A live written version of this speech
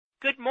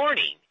Good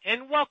morning,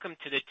 and welcome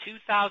to the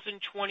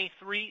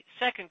 2023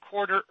 second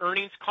quarter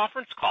earnings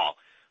conference call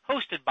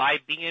hosted by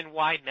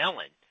BNY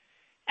Mellon.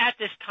 At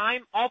this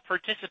time, all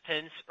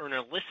participants are in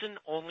a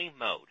listen-only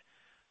mode.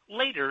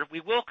 Later, we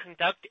will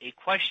conduct a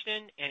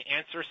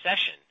question-and-answer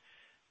session.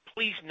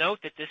 Please note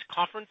that this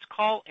conference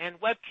call and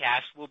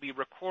webcast will be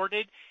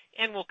recorded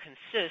and will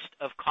consist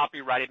of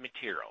copyrighted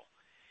material.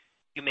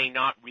 You may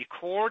not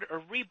record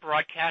or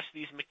rebroadcast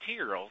these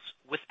materials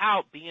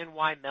without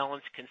BNY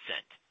Mellon's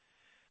consent.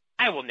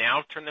 I will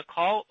now turn the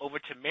call over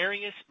to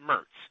Marius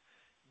Merz,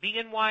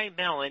 BNY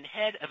Mellon,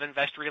 Head of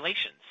Investor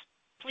Relations.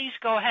 Please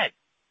go ahead.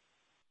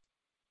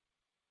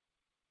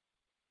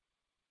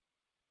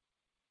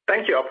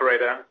 Thank you,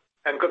 operator,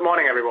 and good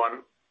morning,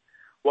 everyone.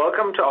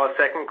 Welcome to our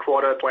second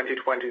quarter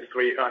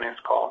 2023 earnings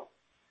call.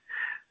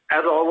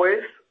 As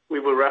always,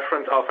 we will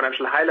reference our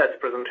financial highlights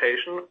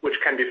presentation,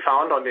 which can be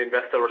found on the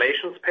investor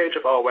relations page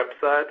of our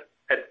website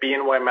at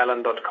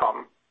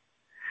bnymellon.com.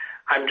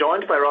 I'm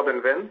joined by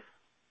Robin Vince,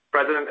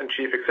 President and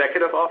Chief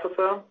Executive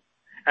Officer,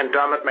 and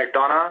Dermot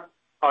McDonogh,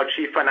 our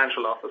Chief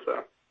Financial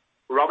Officer.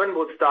 Robin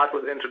will start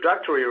with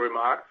introductory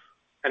remarks,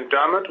 and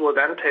Dermot will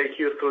then take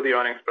you through the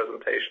earnings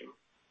presentation.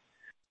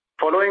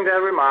 Following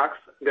their remarks,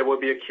 there will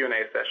be a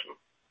Q&A session.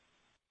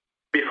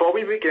 Before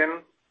we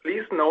begin,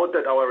 please note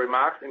that our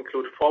remarks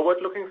include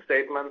forward-looking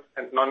statements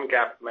and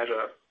non-GAAP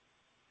measures.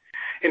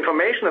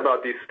 Information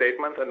about these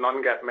statements and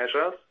non-GAAP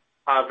measures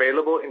are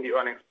available in the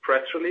earnings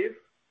press release,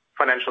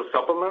 financial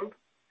supplement,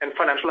 and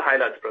financial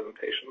highlights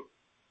presentation,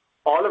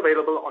 all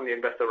available on the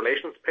investor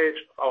relations page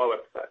of our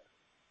website.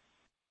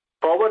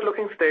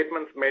 Forward-looking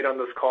statements made on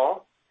this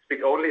call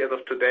speak only as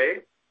of today,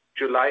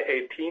 July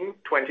 18,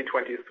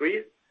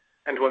 2023,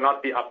 and will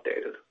not be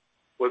updated.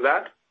 With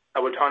that, I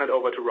will turn it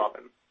over to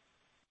Robin.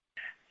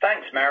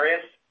 Thanks,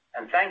 Marius,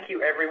 and thank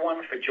you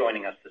everyone for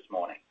joining us this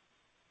morning.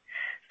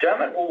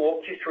 Dermot will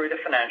walk you through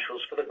the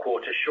financials for the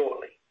quarter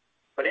shortly,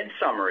 but in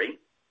summary,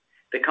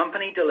 the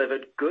company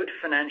delivered good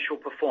financial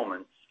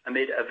performance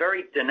amid a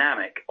very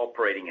dynamic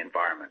operating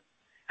environment,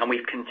 and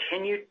we've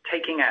continued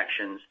taking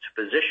actions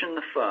to position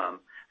the firm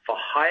for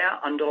higher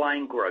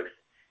underlying growth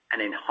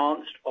and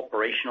enhanced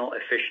operational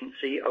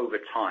efficiency over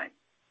time.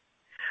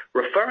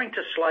 Referring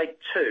to slide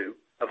 2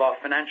 of our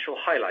financial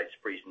highlights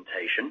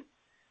presentation,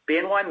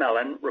 BNY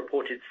Mellon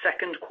reported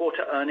second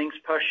quarter earnings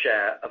per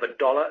share of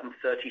 $1.30,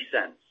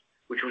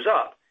 which was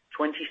up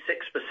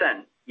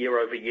 26% year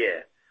over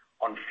year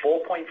on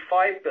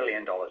 $4.5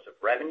 billion of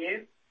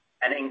revenue,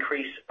 an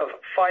increase of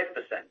 5%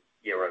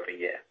 year over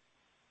year.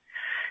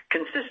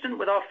 Consistent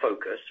with our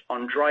focus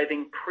on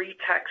driving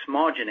pre-tax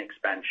margin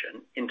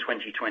expansion in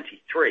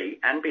 2023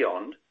 and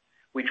beyond,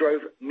 we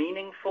drove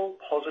meaningful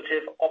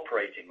positive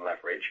operating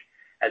leverage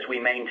as we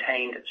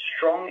maintained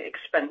strong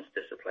expense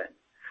discipline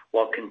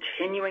while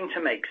continuing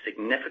to make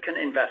significant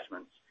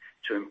investments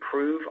to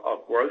improve our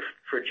growth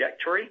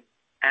trajectory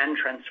and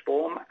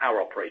transform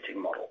our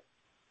operating model.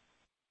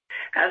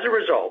 As a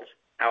result,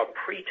 our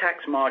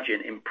pre-tax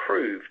margin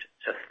improved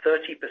to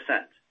 30%,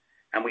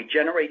 and we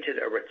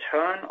generated a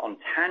return on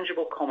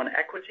tangible common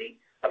equity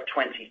of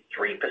 23%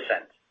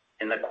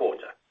 in the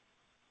quarter.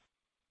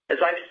 As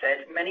I've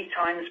said many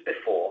times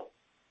before,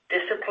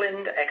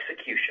 disciplined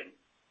execution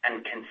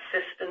and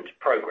consistent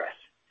progress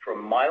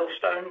from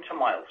milestone to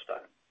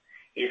milestone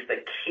is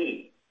the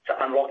key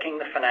to unlocking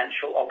the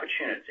financial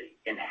opportunity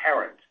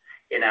inherent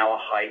in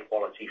our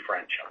high-quality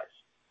franchise.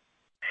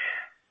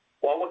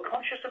 While we're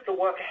conscious of the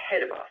work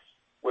ahead of us,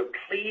 we're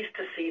pleased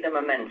to see the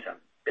momentum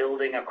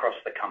building across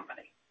the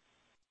company.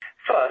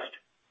 First,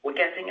 we're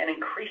getting an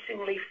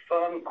increasingly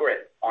firm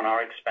grip on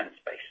our expense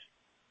base.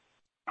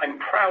 I'm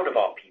proud of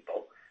our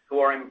people who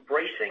are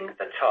embracing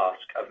the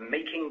task of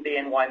making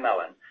BNY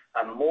Mellon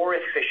a more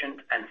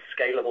efficient and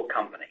scalable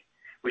company,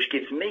 which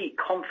gives me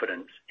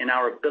confidence in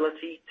our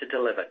ability to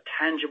deliver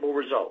tangible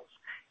results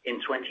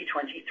in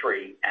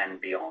 2023 and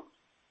beyond.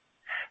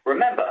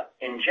 Remember,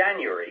 in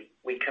January,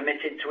 we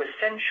committed to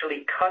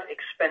essentially cut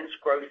expense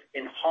growth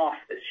in half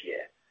this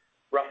year,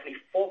 roughly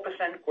 4%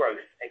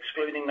 growth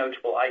excluding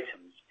notable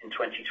items in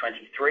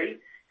 2023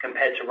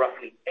 compared to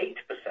roughly 8%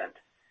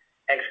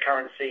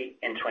 ex-currency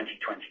in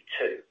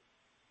 2022.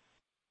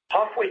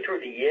 Halfway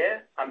through the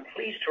year, I'm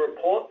pleased to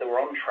report that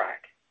we're on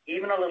track,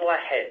 even a little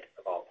ahead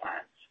of our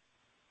plans.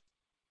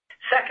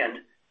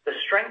 Second, the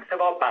strength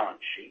of our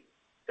balance sheet,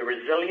 the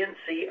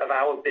resiliency of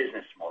our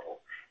business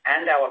model,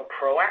 and our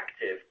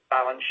proactive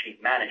balance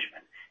sheet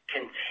management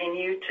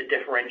continue to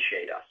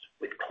differentiate us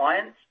with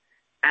clients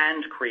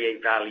and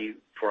create value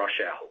for our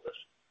shareholders.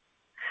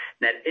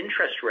 Net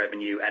interest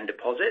revenue and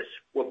deposits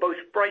were both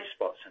bright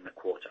spots in the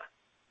quarter,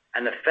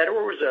 and the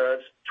Federal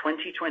Reserve's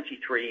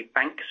 2023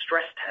 bank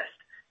stress test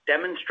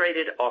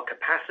demonstrated our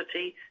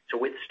capacity to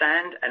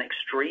withstand an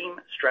extreme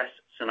stress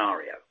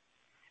scenario.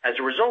 As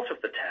a result of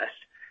the test,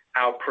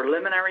 our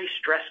preliminary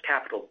stress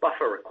capital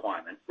buffer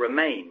requirement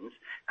remains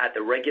at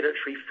the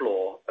regulatory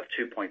floor of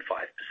 2.5%.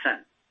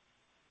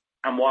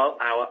 And while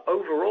our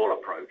overall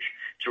approach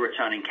to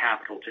returning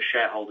capital to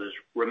shareholders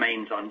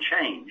remains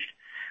unchanged,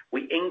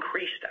 we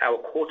increased our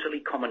quarterly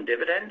common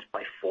dividend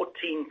by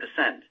 14%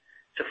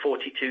 to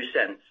 42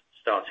 cents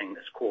starting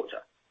this quarter.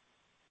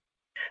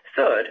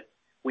 Third,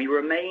 we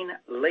remain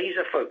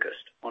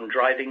laser-focused on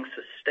driving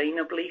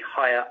sustainably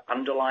higher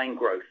underlying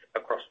growth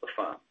across the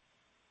firm.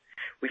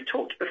 We've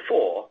talked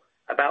before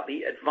about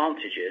the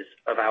advantages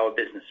of our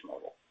business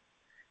model.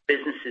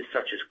 Businesses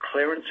such as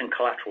clearance and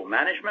collateral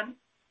management,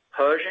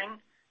 Pershing,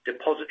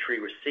 depository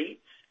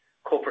receipts,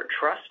 corporate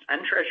trust,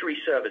 and treasury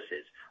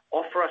services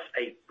offer us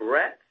a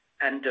breadth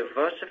and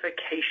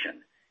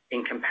diversification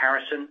in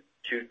comparison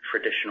to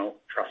traditional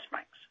trust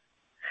banks.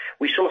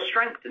 We saw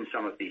strength in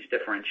some of these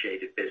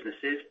differentiated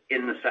businesses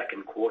in the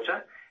second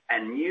quarter,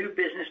 and new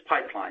business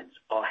pipelines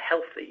are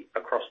healthy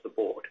across the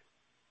board.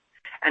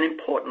 And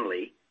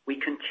importantly, we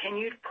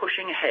continued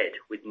pushing ahead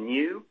with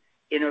new,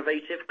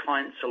 innovative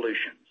client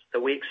solutions that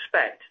we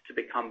expect to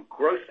become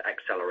growth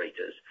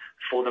accelerators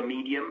for the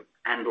medium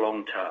and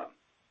long term.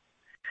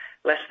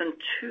 Less than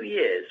 2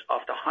 years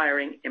after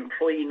hiring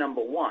employee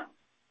number 1,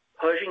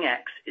 Pershing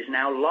X is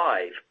now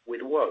live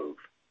with Wove,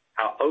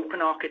 our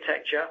open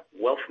architecture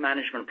wealth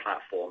management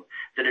platform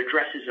that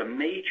addresses a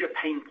major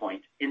pain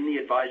point in the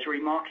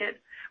advisory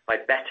market by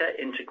better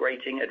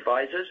integrating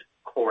advisors'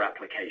 core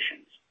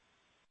applications.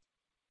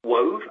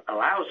 Wove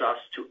allows us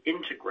to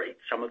integrate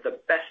some of the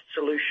best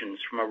solutions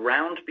from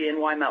around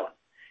BNY Mellon,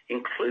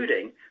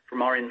 including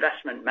from our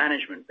investment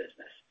management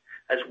business,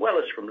 as well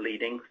as from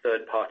leading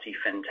third-party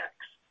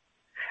fintechs.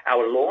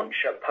 Our launch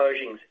at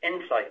Pershing's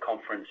Insight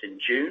Conference in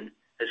June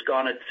has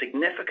garnered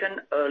significant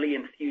early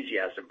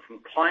enthusiasm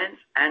from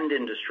clients and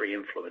industry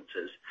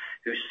influencers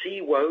who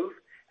see Wove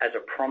as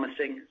a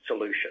promising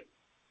solution.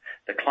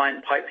 The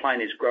client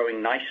pipeline is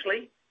growing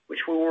nicely, which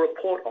we will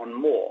report on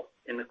more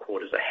in the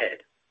quarters ahead.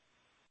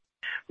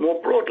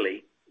 More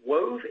broadly,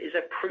 Wove is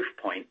a proof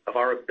point of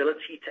our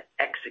ability to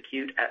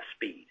execute at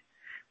speed.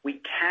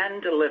 We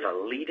can deliver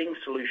leading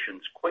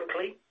solutions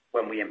quickly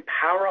when we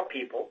empower our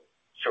people,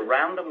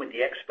 surround them with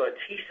the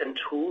expertise and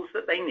tools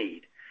that they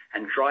need,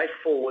 and drive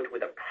forward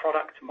with a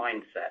product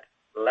mindset,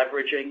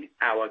 leveraging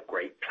our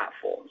great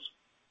platforms.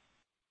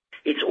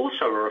 It's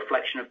also a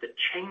reflection of the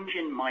change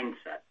in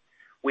mindset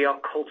we are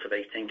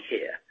cultivating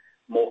here,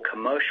 more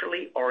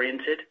commercially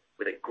oriented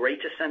with a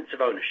greater sense of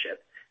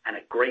ownership and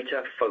a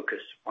greater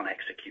focus on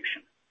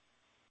execution.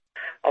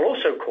 I'll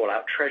also call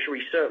out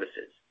Treasury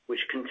Services,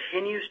 which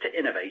continues to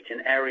innovate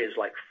in areas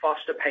like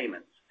faster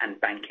payments and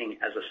banking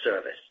as a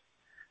service.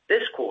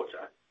 This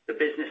quarter, the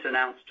business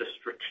announced a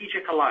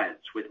strategic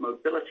alliance with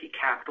Mobility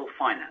Capital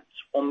Finance,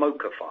 or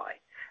MoCaFi,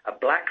 a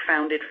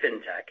Black-founded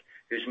fintech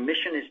whose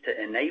mission is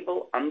to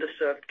enable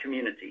underserved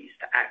communities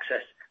to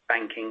access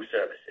banking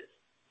services.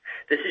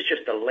 This is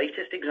just the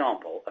latest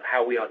example of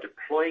how we are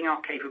deploying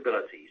our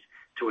capabilities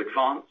to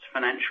advance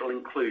financial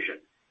inclusion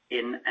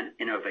in an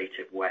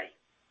innovative way.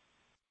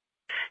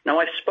 Now,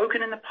 I've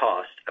spoken in the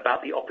past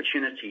about the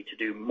opportunity to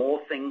do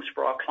more things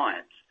for our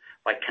clients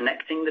by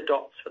connecting the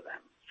dots for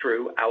them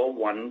through our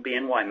One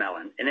BNY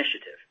Mellon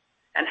initiative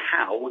and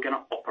how we're going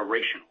to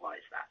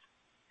operationalize that.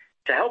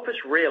 To help us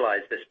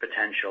realize this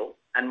potential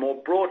and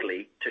more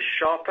broadly to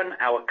sharpen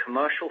our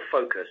commercial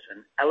focus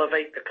and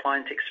elevate the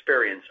client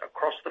experience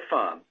across the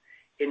firm,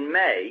 in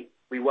May,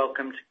 we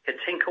welcomed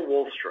Katinka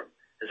Wallstrom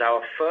as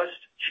our first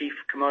Chief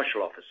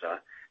Commercial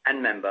Officer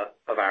and member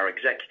of our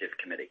Executive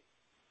Committee.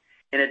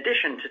 In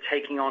addition to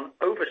taking on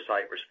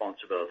oversight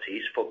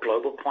responsibilities for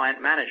global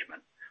client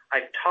management,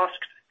 I've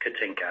tasked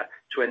Katinka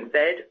to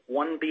embed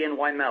One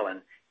BNY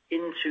Mellon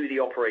into the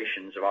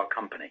operations of our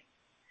company.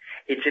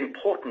 It's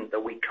important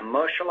that we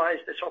commercialize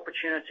this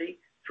opportunity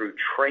through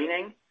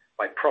training,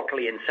 by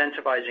properly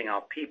incentivizing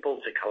our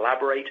people to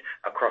collaborate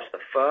across the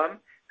firm,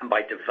 and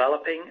by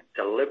developing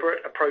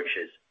deliberate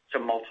approaches to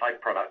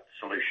multi-product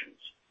solutions.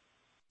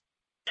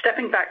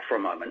 Stepping back for a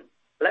moment,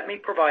 let me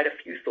provide a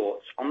few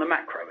thoughts on the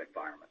macro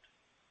environment.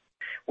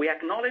 We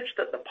acknowledge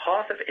that the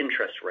path of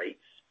interest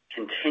rates,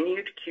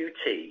 continued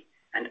QT,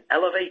 and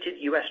elevated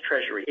U.S.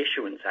 Treasury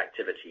issuance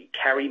activity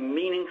carry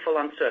meaningful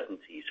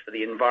uncertainties for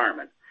the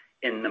environment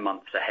in the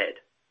months ahead.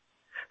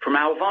 From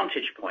our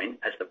vantage point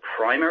as the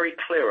primary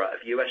clearer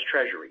of U.S.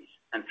 Treasuries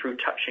and through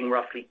touching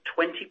roughly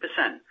 20%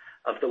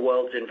 of the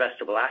world's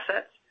investable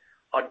assets,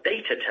 our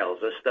data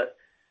tells us that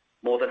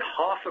more than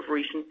half of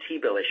recent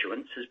T-bill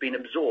issuance has been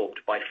absorbed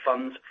by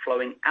funds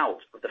flowing out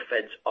of the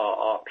Fed's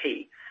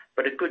RRP,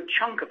 but a good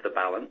chunk of the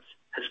balance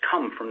has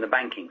come from the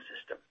banking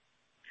system.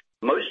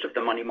 Most of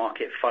the money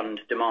market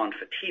fund demand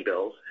for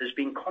T-bills has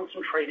been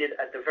concentrated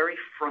at the very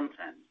front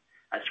end,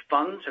 as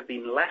funds have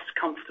been less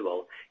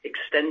comfortable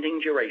extending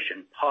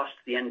duration past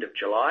the end of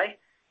July,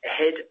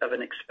 ahead of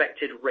an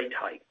expected rate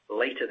hike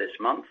later this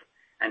month,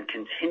 and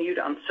continued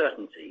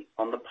uncertainty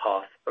on the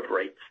path of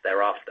rates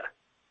thereafter.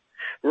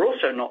 We're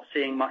also not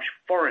seeing much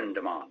foreign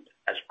demand,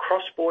 as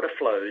cross-border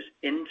flows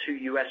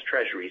into U.S.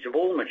 Treasuries of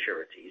all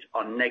maturities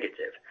are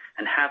negative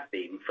and have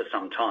been for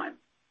some time.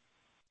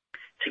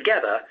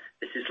 Together,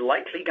 this is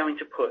likely going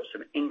to put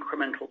some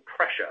incremental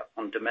pressure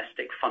on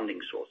domestic funding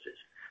sources,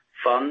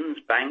 funds,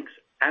 banks,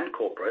 and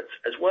corporates,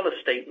 as well as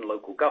state and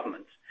local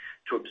governments,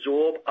 to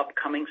absorb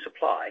upcoming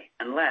supply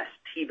unless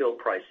T-bill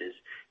prices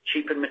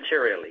cheapen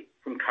materially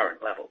from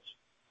current levels.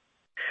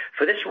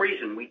 For this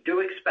reason, we do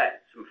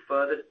expect some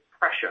further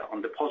pressure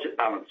on deposit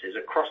balances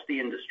across the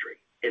industry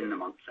in the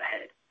months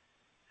ahead.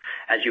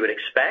 As you would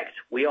expect,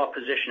 we are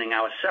positioning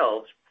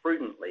ourselves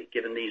prudently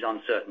given these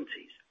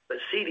uncertainties, but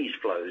see these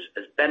flows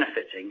as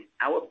benefiting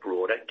our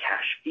broader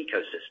cash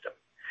ecosystem.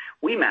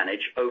 We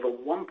manage over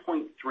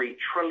 $1.3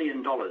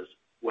 trillion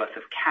worth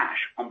of cash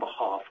on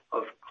behalf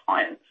of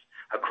clients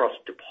across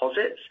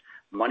deposits,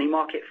 money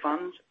market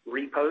funds,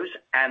 repos,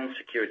 and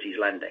securities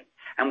lending.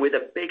 And we're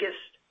the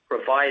biggest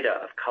provider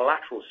of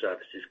collateral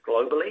services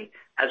globally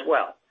as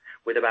well,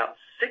 with about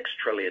 $6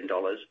 trillion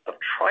of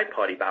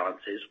tri-party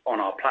balances on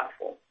our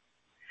platform.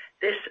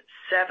 This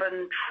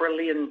 $7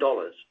 trillion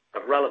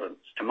of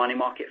relevance to money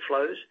market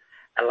flows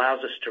allows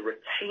us to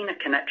retain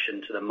a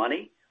connection to the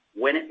money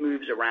when it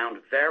moves around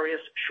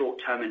various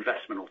short-term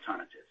investment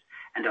alternatives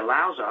and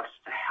allows us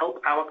to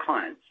help our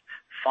clients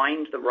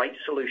find the right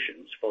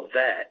solutions for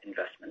their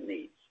investment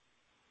needs.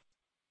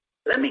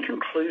 Let me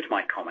conclude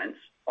my comments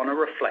on a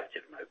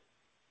reflective note.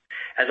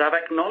 As I've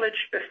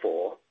acknowledged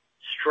before,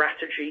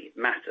 strategy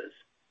matters,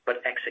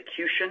 but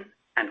execution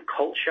and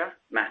culture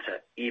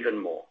matter even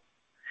more.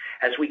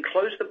 As we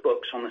close the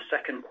books on the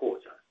second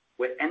quarter,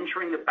 we're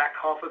entering the back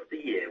half of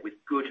the year with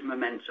good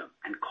momentum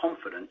and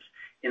confidence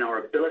in our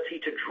ability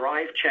to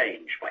drive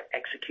change by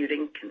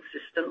executing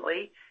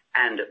consistently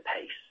and at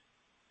pace.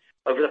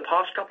 Over the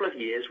past couple of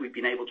years, we've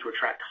been able to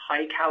attract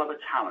high-caliber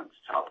talents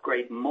to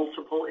upgrade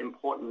multiple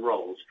important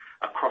roles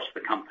across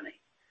the company.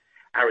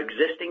 Our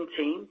existing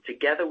team,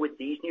 together with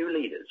these new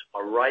leaders,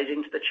 are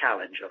rising to the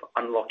challenge of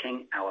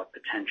unlocking our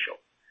potential.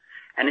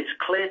 And it's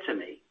clear to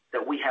me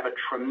that we have a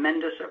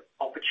tremendous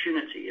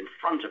opportunity in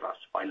front of us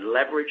by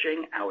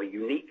leveraging our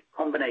unique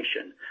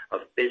combination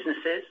of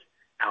businesses,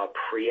 our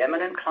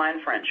preeminent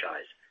client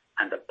franchise,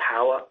 and the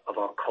power of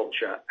our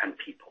culture and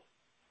people.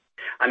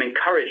 I'm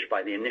encouraged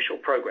by the initial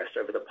progress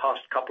over the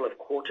past couple of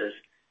quarters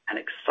and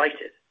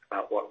excited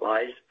about what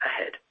lies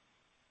ahead.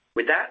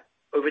 With that,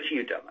 over to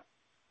you, Dermot.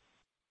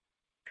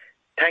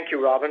 Thank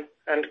you, Robin,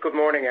 and good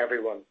morning,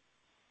 everyone.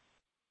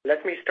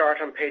 Let me start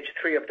on page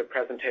 3 of the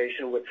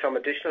presentation with some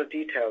additional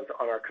details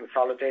on our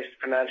consolidated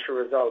financial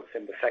results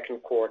in the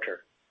second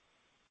quarter.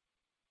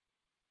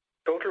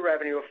 Total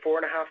revenue of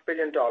 $4.5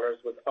 billion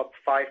was up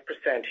 5%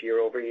 year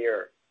over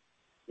year.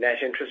 Net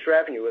interest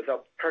revenue was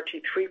up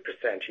 33%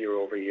 year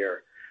over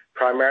year,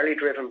 primarily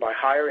driven by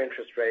higher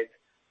interest rates,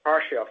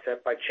 partially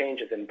offset by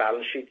changes in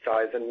balance sheet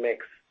size and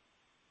mix.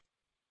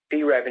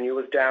 Fee revenue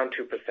was down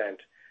 2%,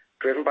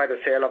 driven by the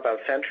sale of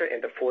Alcentra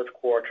in the fourth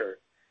quarter.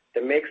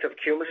 The mix of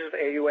cumulative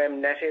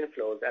AUM net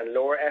inflows and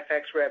lower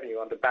FX revenue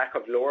on the back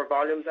of lower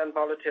volumes and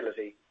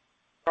volatility,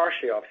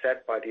 partially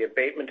offset by the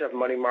abatement of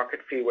money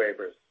market fee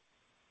waivers.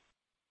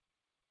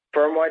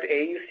 Firm-wide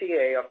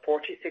AUCA of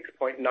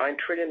 $46.9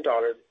 trillion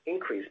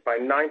increased by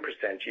 9%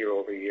 year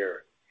over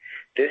year.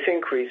 This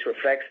increase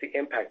reflects the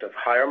impact of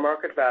higher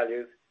market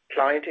values,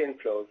 client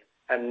inflows,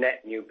 and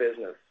net new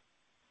business.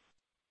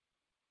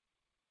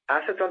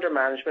 Assets under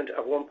management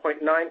of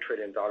 $1.9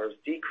 trillion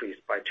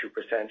decreased by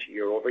 2%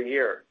 year over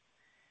year.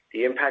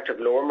 The impact of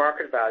lower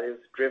market values,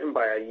 driven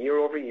by a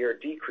year-over-year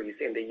decrease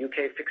in the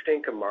UK fixed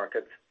income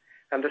markets,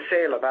 and the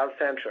sale of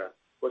Alcentra,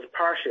 was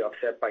partially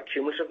offset by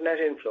cumulative net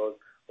inflows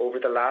over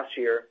the last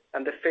year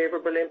and the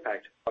favorable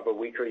impact of a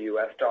weaker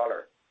US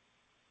dollar.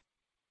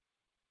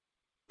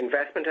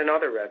 Investment and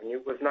other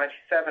revenue was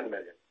 $97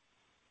 million.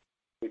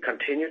 We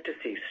continued to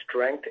see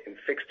strength in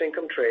fixed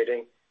income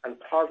trading and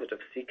positive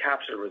seed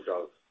capital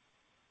results.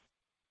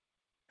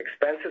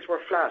 Expenses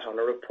were flat on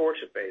a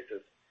reported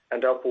basis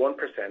and up 1%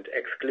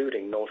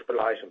 excluding notable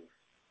items.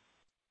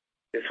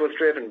 This was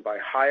driven by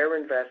higher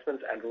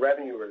investments and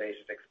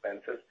revenue-related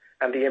expenses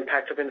and the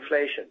impact of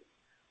inflation,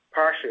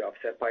 partially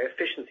offset by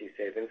efficiency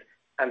savings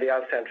and the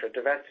Alcentra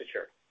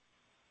divestiture.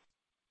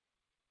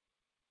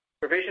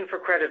 Provision for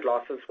credit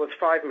losses was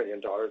 $5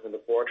 million in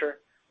the quarter,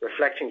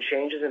 reflecting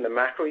changes in the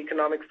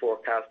macroeconomic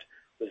forecast,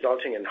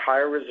 resulting in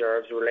higher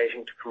reserves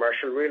relating to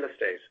commercial real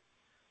estate,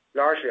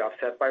 largely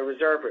offset by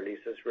reserve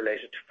releases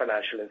related to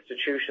financial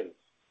institutions.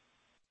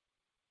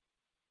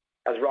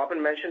 As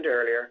Robin mentioned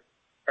earlier,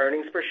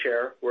 earnings per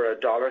share were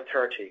 $1.30,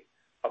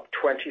 up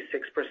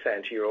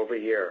 26% year over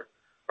year,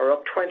 or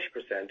up 20%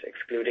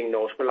 excluding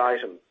notable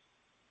items.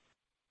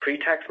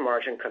 Pre-tax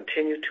margin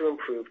continued to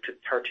improve to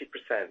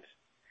 30%.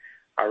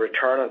 Our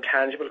return on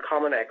tangible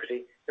common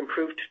equity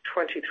improved to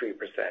 23%.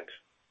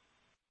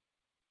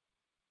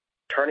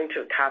 Turning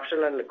to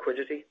capital and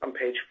liquidity on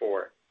page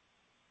 4.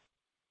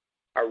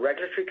 Our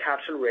regulatory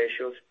capital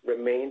ratios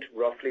remained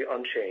roughly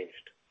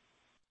unchanged.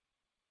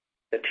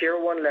 The Tier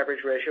 1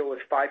 leverage ratio was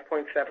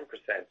 5.7%,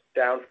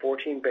 down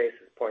 14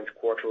 basis points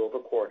quarter over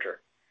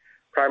quarter,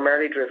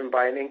 primarily driven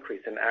by an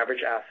increase in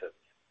average assets.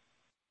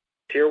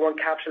 Tier 1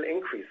 capital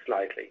increased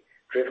slightly,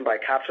 driven by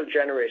capital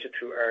generated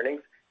through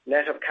earnings,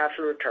 net of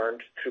capital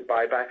returned through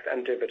buybacks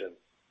and dividends.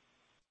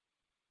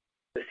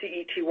 The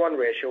CET1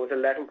 ratio was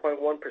 11.1%,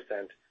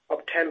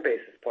 up 10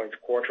 basis points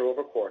quarter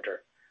over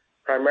quarter,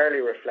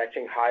 primarily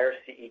reflecting higher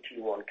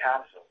CET1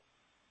 capital.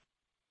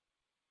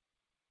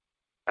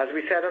 As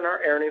we said on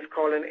our earnings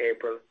call in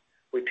April,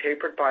 we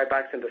tapered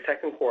buybacks in the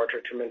second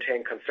quarter to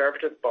maintain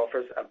conservative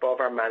buffers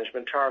above our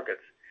management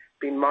targets,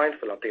 being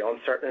mindful of the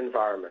uncertain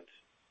environment.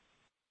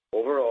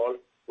 Overall,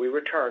 we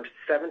returned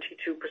 72%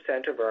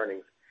 of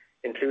earnings,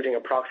 including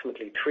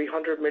approximately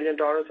 $300 million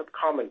of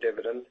common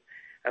dividends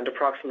and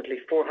approximately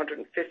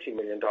 $450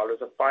 million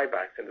of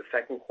buybacks in the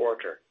second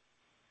quarter.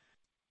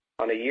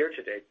 On a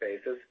year-to-date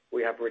basis,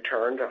 we have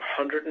returned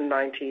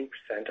 119%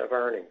 of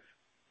earnings.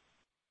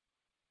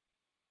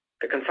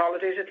 The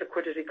consolidated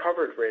liquidity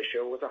coverage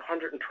ratio was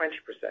 120%,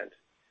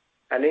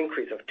 an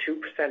increase of 2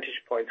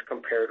 percentage points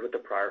compared with the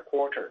prior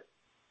quarter.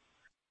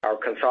 Our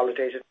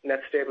consolidated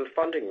net stable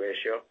funding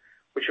ratio,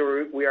 which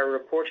we are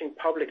reporting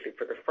publicly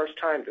for the first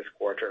time this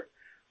quarter,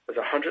 was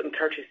 136%,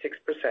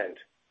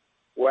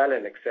 well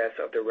in excess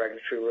of the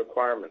regulatory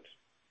requirement.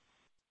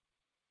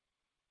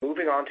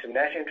 Moving on to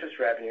net interest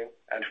revenue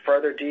and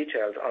further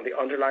details on the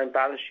underlying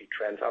balance sheet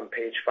trends on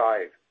page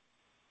 5,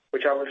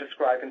 which I will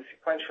describe in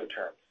sequential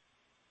terms.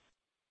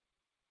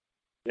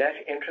 Net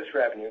interest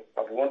revenue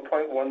of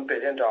 $1.1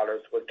 billion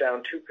was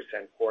down 2%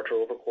 quarter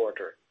over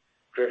quarter,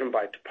 driven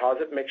by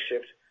deposit mix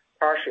shift,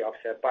 partially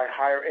offset by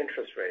higher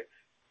interest rates.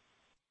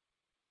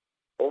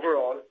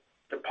 Overall,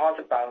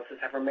 deposit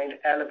balances have remained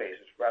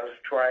elevated relative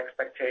to our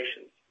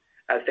expectations,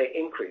 as they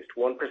increased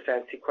 1%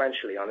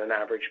 sequentially on an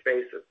average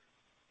basis.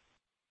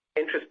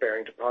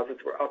 Interest-bearing deposits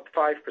were up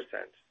 5%.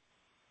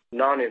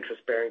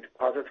 Non-interest-bearing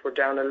deposits were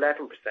down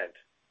 11%,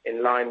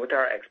 in line with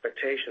our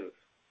expectations.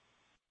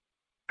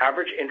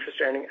 Average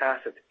interest-earning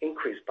assets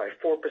increased by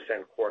 4%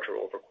 quarter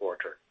over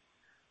quarter.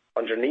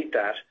 Underneath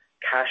that,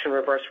 cash and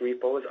reverse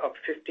repo was up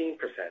 15%.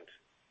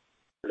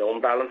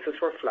 Loan balances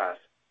were flat.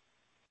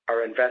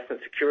 Our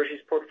investment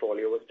securities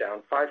portfolio was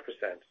down 5%.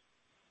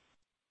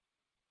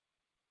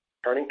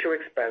 Turning to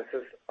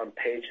expenses on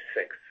page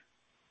 6.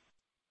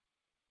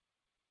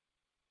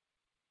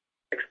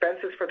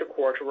 Expenses for the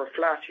quarter were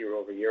flat year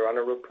over year on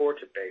a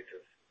reported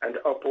basis and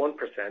up 1%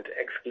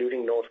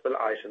 excluding notable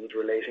items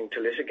relating to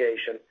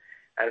litigation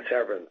and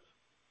severance.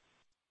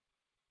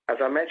 As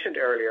I mentioned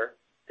earlier,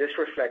 this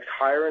reflects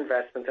higher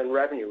investment and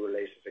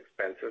revenue-related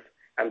expenses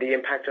and the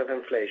impact of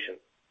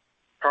inflation,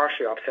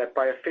 partially offset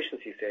by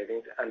efficiency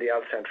savings and the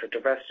Alcentra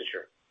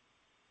divestiture.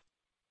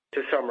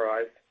 To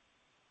summarize,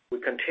 we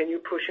continue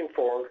pushing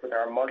forward with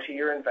our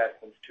multi-year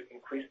investments to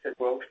increase the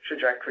growth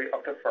trajectory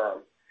of the firm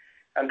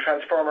and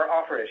transform our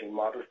operating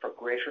model for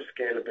greater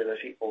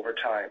scalability over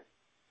time.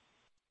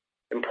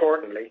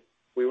 Importantly,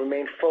 we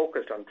remain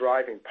focused on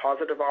driving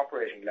positive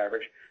operating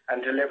leverage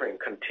and delivering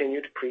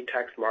continued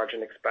pre-tax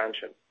margin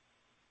expansion.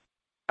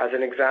 As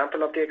an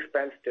example of the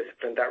expense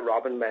discipline that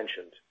Robin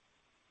mentioned,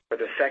 for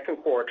the second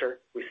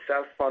quarter, we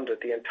self-funded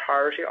the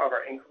entirety of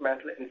our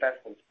incremental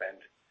investment spend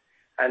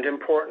and,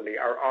 importantly,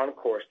 are on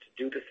course to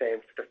do the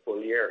same for the full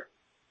year.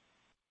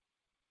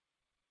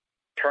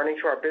 Turning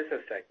to our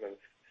business segments,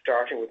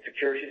 starting with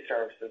Securities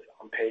Services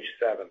on page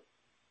 7.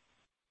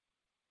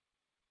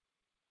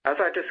 As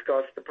I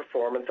discuss the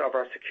performance of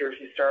our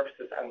Securities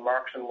Services and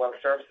Markets and Wealth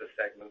Services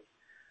segments,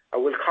 I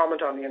will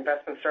comment on the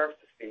investment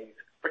services fees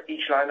for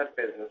each line of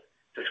business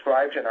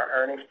described in our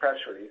earnings press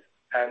release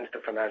and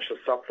the financial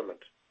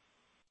supplement.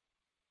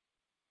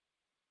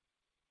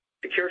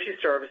 Securities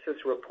Services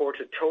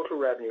reported total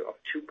revenue of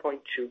 $2.2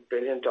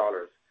 billion,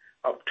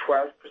 up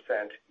 12%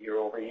 year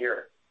over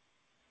year.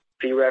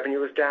 Fee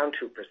revenue was down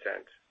 2%.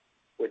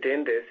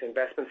 Within this,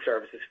 investment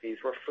services fees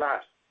were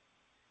flat.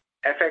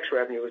 FX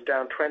revenue was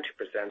down 20%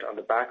 on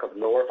the back of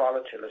lower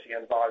volatility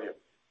and volume.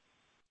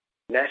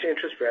 Net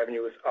interest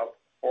revenue was up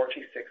 46%.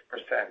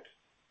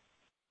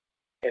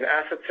 In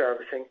asset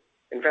servicing,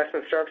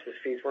 investment services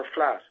fees were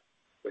flat,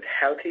 with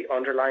healthy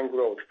underlying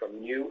growth from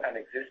new and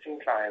existing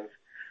clients,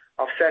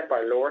 offset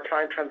by lower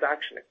client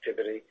transaction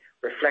activity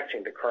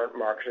reflecting the current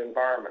market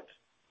environment.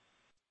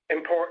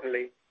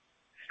 Importantly,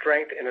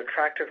 strength in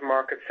attractive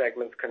market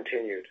segments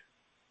continued.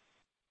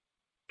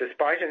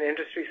 Despite an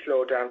industry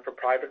slowdown for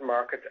private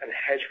markets and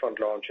hedge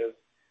fund launches,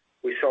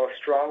 we saw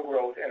strong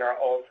growth in our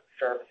alt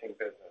servicing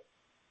business.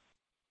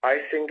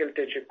 High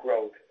single-digit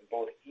growth in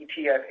both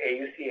ETF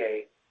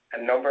AUCA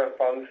and number of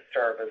funds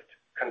serviced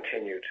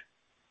continued.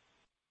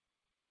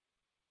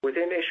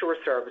 Within issuer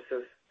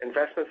services,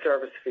 investment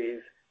service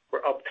fees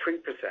were up 3%,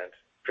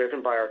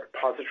 driven by our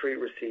depository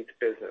receipts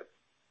business.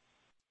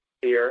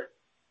 Here,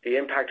 the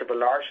impact of a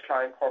large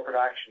client corporate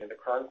action in the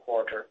current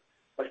quarter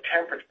was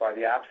tempered by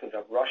the absence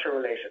of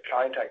Russia-related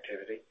client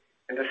activity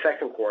in the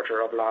second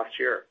quarter of last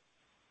year.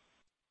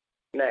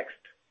 Next,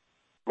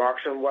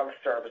 Markets and Wealth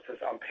Services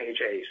on page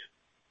 8.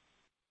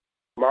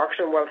 Markets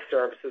and Wealth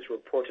Services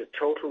reported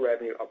total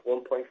revenue of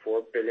 $1.4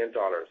 billion,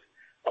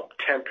 up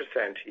 10%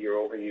 year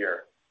over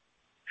year.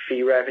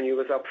 Fee revenue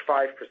was up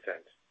 5%.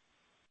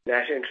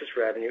 Net interest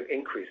revenue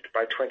increased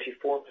by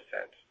 24%.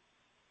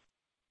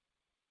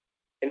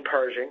 In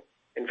Pershing,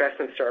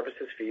 investment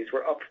services fees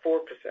were up 4%.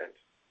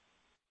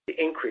 The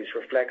increase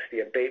reflects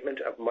the abatement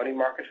of money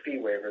market fee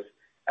waivers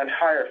and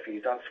higher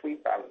fees on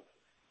sweep balances.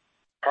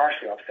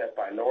 partially offset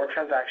by lower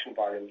transaction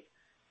volumes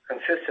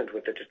consistent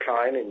with the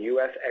decline in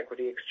U.S.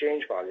 equity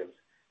exchange volumes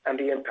and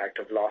the impact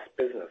of lost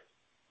business.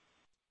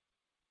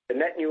 The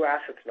net new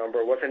assets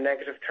number was a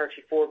negative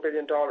 $34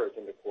 billion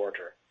in the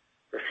quarter,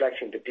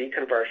 reflecting the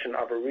deconversion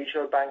of a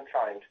regional bank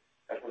client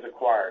that was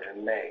acquired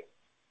in May.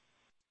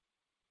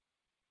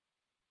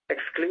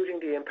 Excluding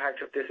the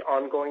impact of this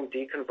ongoing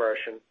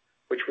deconversion,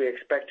 which we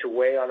expect to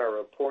weigh on our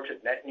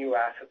reported net new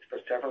assets for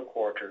several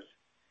quarters,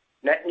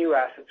 net new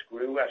assets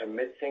grew at a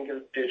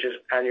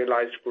mid-single-digit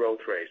annualized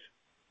growth rate.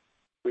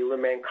 We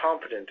remain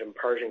confident in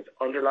Pershing's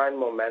underlying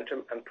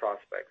momentum and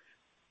prospects.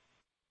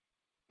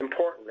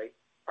 Importantly,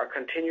 our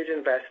continued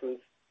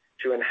investments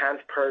to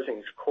enhance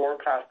Pershing's core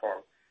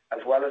platform,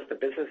 as well as the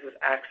business's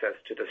access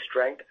to the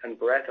strength and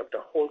breadth of the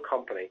whole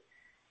company,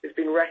 is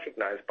being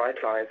recognized by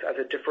clients as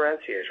a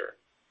differentiator,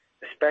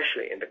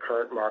 especially in the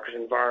current market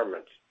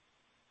environment.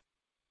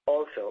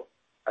 Also,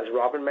 as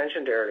Robin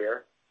mentioned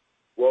earlier,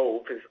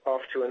 Wove is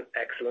off to an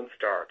excellent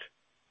start.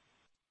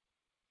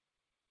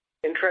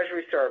 In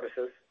Treasury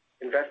Services,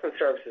 investment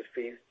services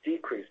fees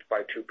decreased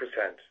by 2%,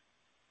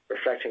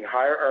 reflecting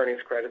higher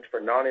earnings credits for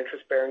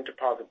non-interest-bearing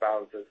deposit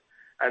balances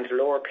and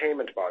lower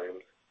payment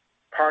volumes,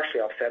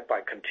 partially offset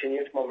by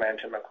continued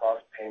momentum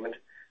across payment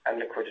and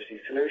liquidity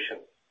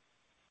solutions.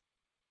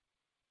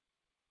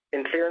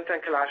 In clearance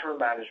and collateral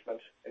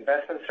management,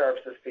 investment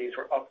services fees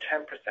were up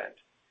 10%,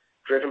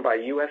 driven by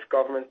U.S.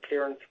 government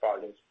clearance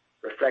volumes,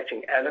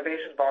 reflecting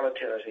elevated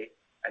volatility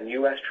and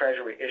U.S.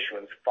 Treasury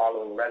issuance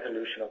following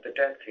resolution of the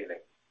debt ceiling.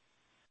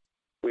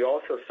 We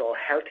also saw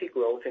healthy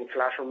growth in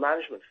collateral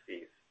management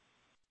fees.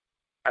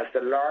 As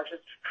the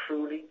largest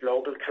truly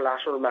global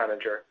collateral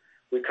manager,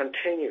 we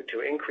continue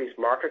to increase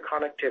market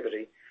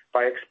connectivity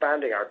by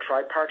expanding our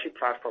tri-party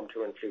platform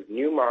to include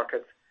new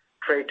markets,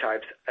 trade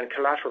types, and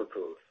collateral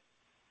pools.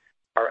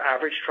 Our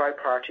average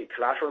tri-party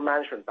collateral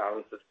management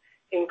balances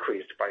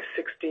increased by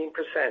 16%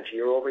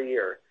 year over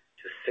year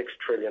to $6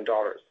 trillion.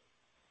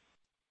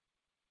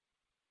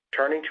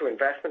 Turning to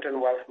investment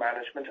and wealth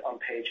management on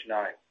page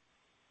 9.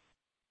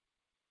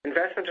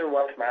 Investment and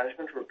wealth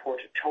management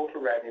reported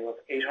total revenue of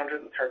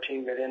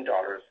 $813 million,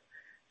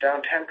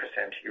 down 10%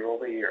 year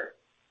over year.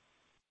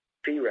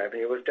 Fee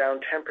revenue was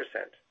down 10%.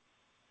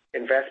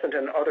 Investment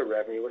and other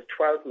revenue was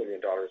 $12 million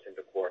in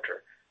the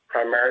quarter,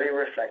 primarily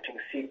reflecting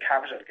seed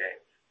capital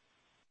gains.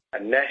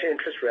 And net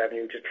interest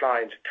revenue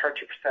declined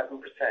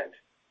 37%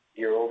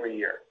 year over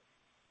year.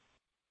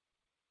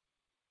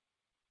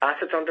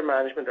 Assets under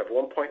management of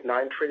 $1.9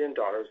 trillion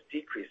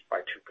decreased by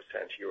 2%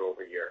 year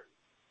over year.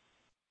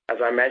 As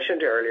I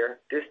mentioned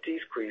earlier, this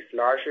decrease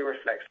largely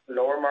reflects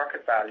lower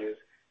market values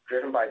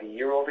driven by the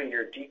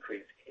year-over-year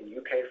decrease in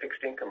UK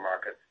fixed income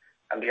markets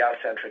and the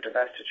Alcentra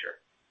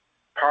divestiture,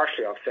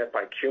 partially offset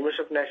by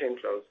cumulative net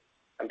inflows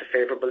and the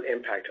favorable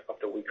impact of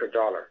the weaker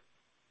dollar.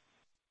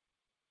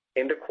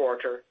 In the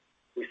quarter,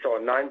 we saw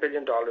 $9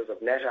 billion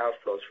of net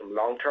outflows from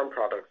long-term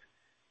products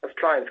as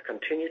clients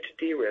continue to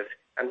de-risk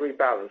and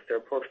rebalance their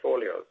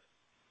portfolios.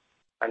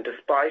 And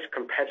despite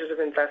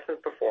competitive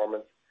investment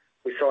performance,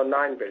 we saw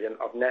 $9 billion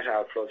of net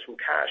outflows from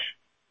cash.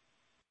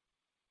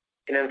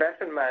 In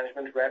investment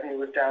management, revenue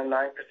was down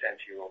 9%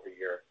 year over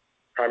year,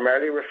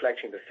 primarily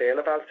reflecting the sale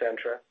of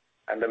Alcentra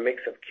and the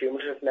mix of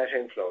cumulative net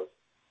inflows,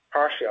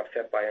 partially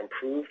offset by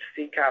improved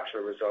seed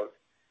capital results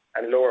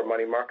and lower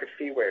money market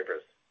fee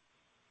waivers.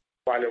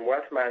 While in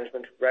wealth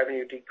management,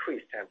 revenue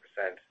decreased 10%,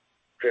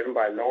 driven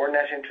by lower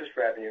net interest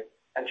revenue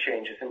and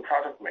changes in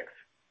product mix.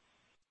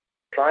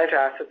 Client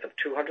assets of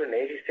 $286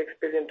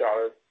 billion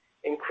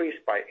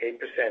increased by 8%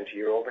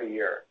 year over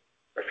year,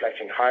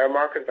 reflecting higher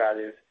market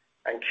values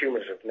and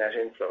cumulative net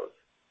inflows.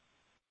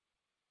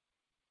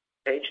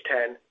 Page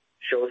 10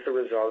 shows the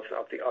results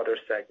of the other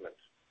segment.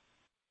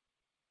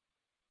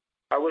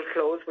 I will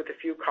close with a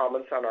few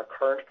comments on our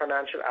current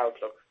financial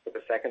outlook for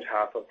the second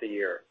half of the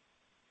year.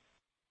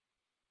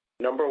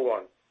 Number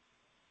 1,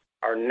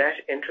 our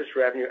net interest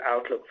revenue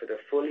outlook for the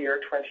full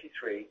year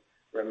 23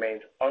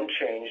 remains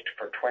unchanged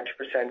for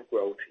 20%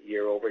 growth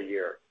year over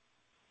year.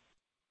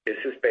 This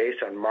is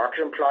based on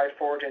market-implied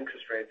forward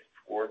interest rates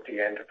toward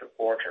the end of the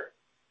quarter.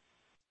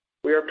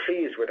 We are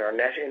pleased with our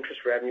net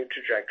interest revenue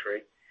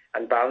trajectory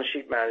and balance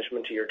sheet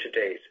management year to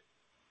date,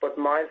 but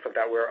mindful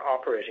that we are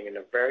operating in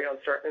a very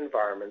uncertain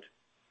environment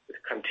with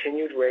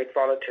continued rate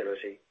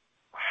volatility,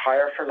 a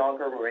higher for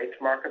longer rates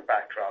market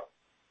backdrop,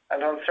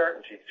 and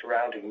uncertainty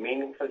surrounding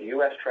meaningful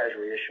U.S.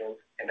 Treasury issuance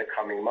in the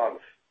coming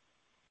months.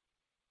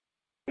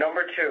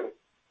 Number 2,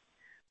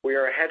 we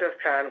are ahead of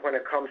plan when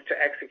it comes to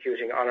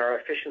executing on our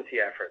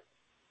efficiency efforts.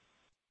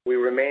 We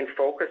remain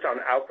focused on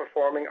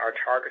outperforming our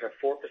target of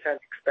 4%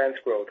 expense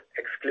growth,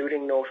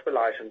 excluding notable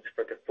items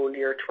for the full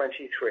year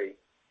 23,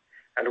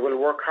 and will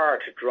work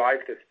hard to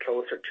drive this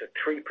closer to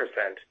 3%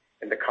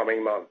 in the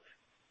coming months.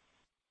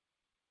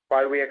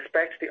 While we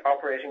expect the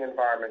operating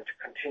environment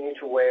to continue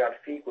to weigh on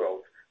fee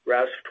growth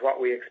relative to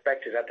what we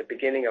expected at the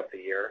beginning of the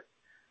year,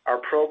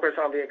 our progress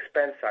on the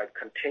expense side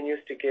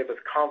continues to give us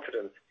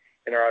confidence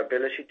in our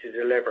ability to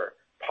deliver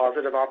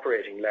positive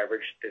operating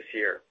leverage this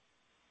year.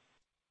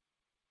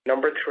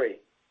 Number 3,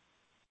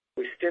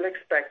 we still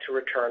expect to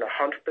return 100%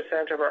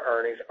 of our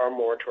earnings or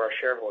more to our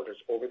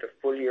shareholders over the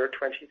full year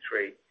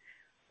 23,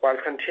 while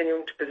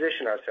continuing to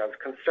position ourselves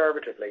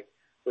conservatively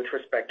with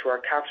respect to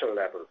our capital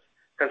levels,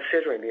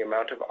 considering the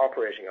amount of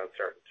operating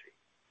uncertainty.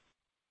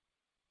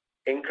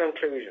 In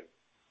conclusion,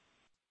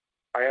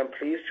 I am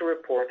pleased to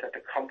report that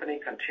the company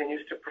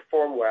continues to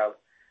perform well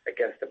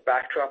against the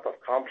backdrop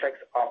of complex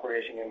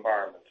operating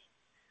environments,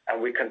 and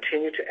we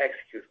continue to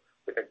execute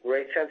with a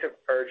great sense of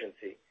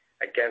urgency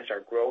against our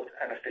growth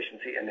and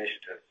efficiency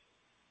initiatives.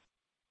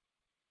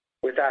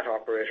 With that,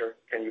 operator,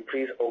 can you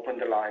please open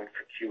the line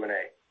for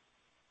Q&A?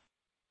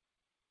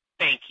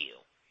 Thank you.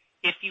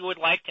 If you would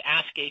like to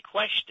ask a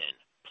question,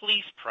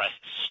 please press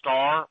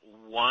star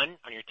 1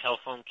 on your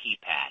telephone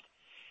keypad.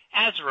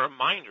 As a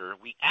reminder,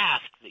 we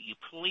ask that you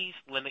please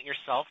limit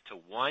yourself to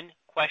one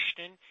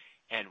question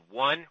and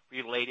one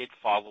related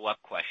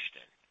follow-up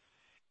question.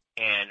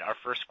 And our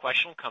first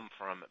question will come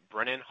from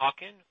Brennan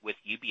Hawken with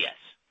UBS.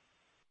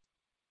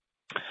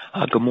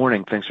 Good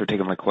morning. Thanks for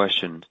taking my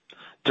question.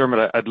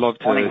 Dermot, I'd love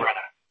to... Morning,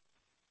 Brennan.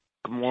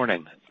 Good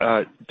morning.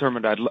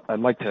 Dermot, I'd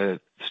like to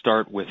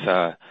start with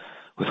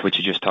what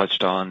you just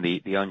touched on,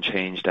 the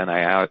unchanged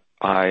NII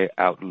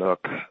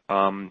outlook.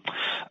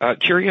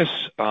 Curious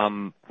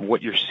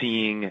what you're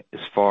seing as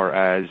far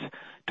as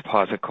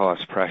deposit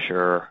cost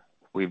pressure.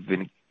 We've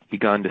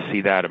begun to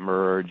see that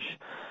emerge.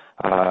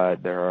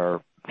 There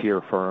are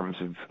peer firms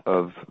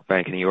of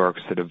Bank of New York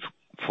that have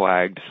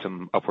flagged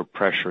some upward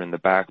pressure in the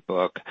back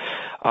book.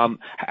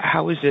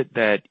 How is it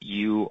that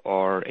you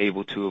are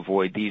able to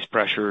avoid these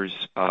pressures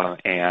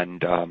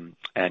and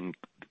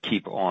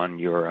keep on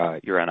your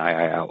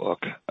NII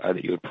outlook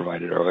that you had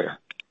provided earlier?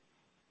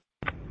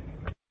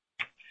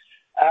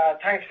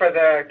 Thanks for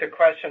the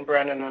question,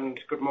 Brennan, and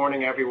good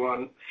morning,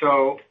 everyone.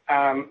 So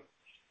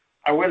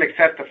I will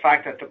accept the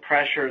fact that the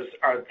pressures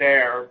are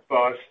there,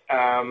 but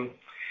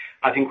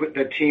I think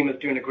the team is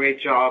doing a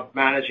great job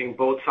managing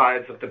both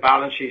sides of the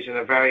balance sheet in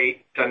a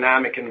very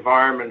dynamic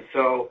environment.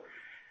 So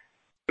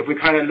if we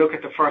kind of look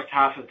at the first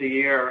half of the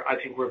year, I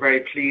think we're very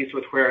pleased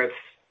with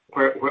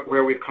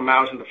where we've come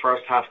out in the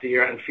first half of the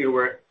year and feel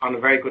we're on a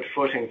very good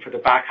footing for the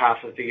back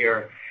half of the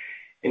year.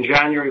 In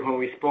January, when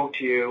we spoke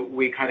to you,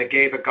 we kind of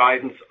gave a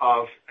guidance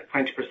of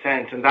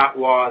 20%, and that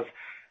was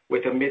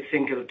with a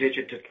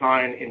mid-single-digit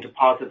decline in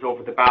deposits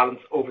over the balance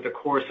over the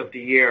course of the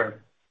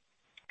year.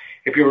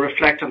 If you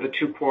reflect on the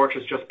 2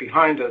 quarters just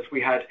behind us, we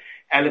had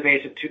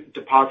elevated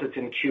deposits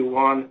in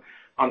Q1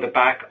 on the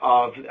back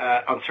of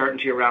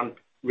uncertainty around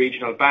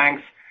regional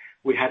banks.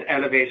 We had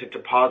elevated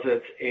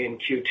deposits in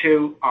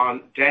Q2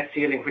 on debt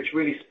ceiling, which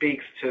really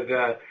speaks to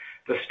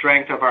the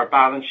strength of our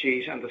balance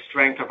sheet and the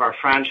strength of our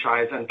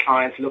franchise and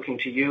clients looking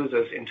to use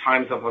us in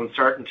times of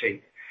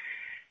uncertainty.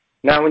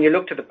 Now, when you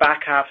look to the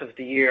back half of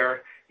the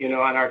year, and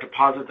our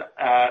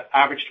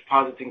average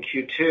deposits in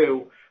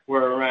Q2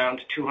 were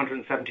around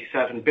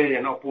 $277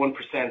 billion, up 1%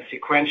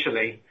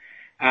 sequentially.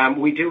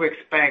 We do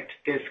expect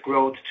this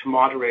growth to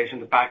moderate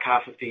in the back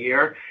half of the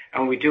year,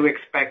 and we do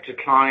expect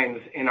declines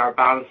in our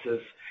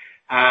balances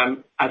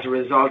as a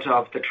result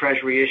of the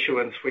Treasury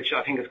issuance, which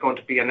I think is going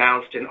to be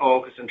announced in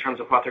August in terms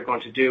of what they're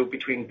going to do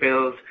between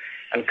bills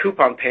and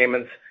coupon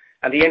payments.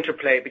 And the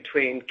interplay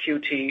between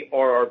QT,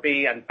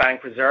 RRB, and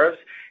bank reserves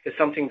is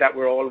something that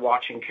we're all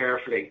watching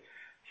carefully.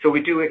 So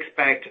we do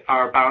expect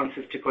our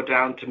balances to go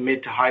down to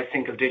mid to high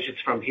single digits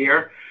from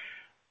here.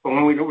 But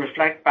when we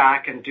reflect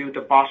back and do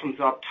the bottoms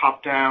up,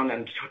 top down,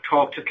 and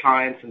talk to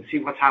clients and see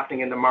what's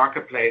happening in the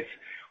marketplace,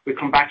 we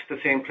come back to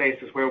the same place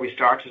as where we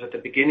started at the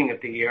beginning of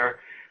the year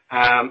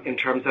in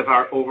terms of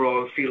our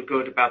overall feel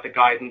good about the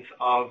guidance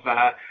of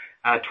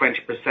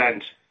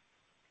 20%.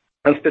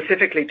 And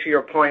specifically to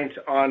your point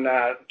on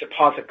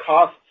deposit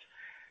costs,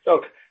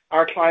 look,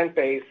 our client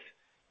base,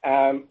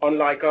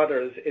 unlike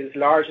others, is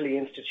largely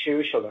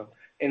institutional,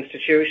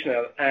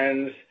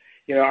 and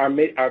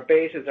our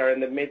bases are in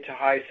the mid to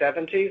high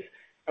 70s,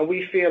 and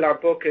we feel our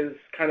book is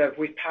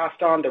we've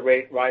passed on the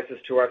rate rises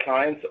to our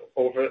clients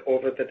over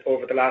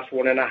the last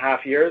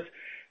 1.5 years.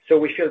 So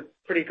we feel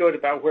pretty good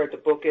about where the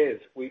book is.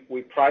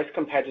 We price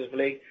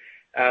competitively.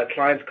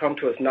 Clients come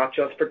to us not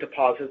just for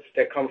deposits.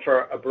 They come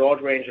for a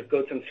broad range of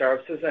goods and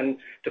services, and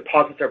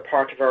deposits are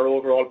part of our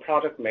overall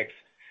product mix.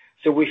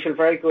 So we feel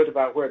very good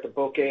about where the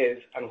book is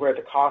and where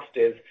the cost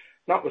is,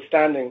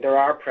 notwithstanding there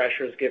are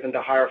pressures given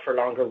the higher for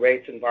longer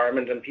rates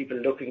environment and people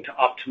looking to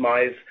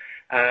optimize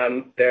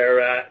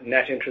their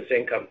net interest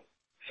income.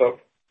 So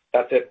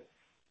that's it.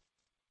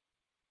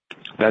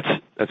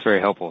 That's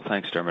very helpful.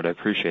 Thanks, Dermot. I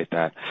appreciate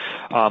that.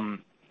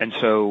 And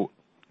so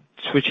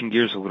switching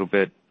gears a little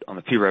bit on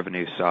the fee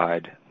revenue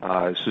side,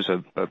 this was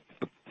a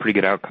pretty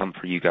good outcome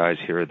for you guys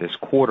here this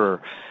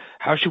quarter.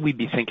 How should we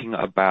be thinking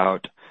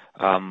about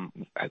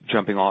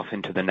jumping off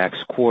into the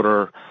next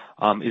quarter?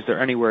 Is there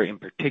anywhere in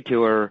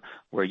particular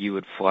where you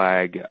would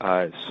flag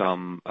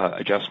some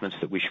adjustments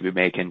that we should be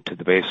making to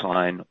the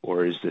baseline,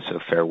 or is this a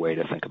fair way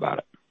to think about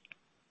it?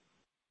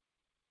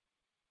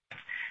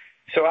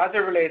 So as it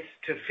relates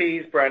to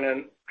fees,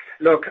 Brennan,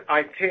 look,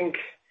 I think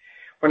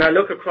when I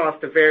look across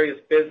the various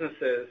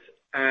businesses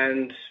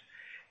and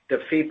the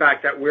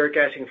feedback that we're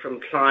getting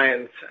from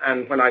clients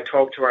and when I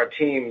talk to our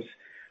teams,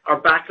 our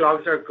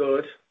backlogs are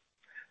good.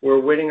 We're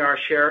winning our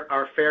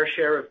fair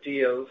share of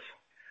deals.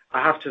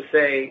 I have to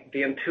say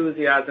the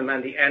enthusiasm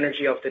and the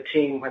energy of the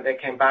team when they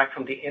came back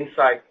from the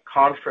Insight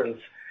conference,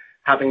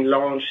 having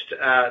launched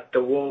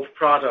the Wolf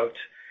product,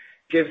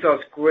 gives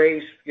us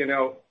great,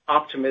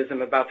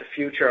 optimism about the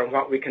future and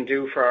what we can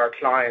do for our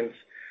clients.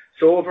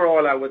 So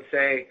overall, I would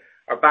say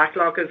our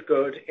backlog is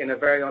good in a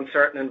very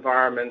uncertain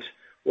environment.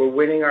 We're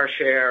winning our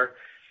share,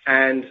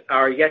 and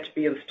our yet to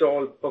be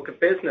installed book of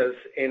business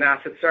in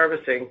asset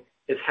servicing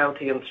is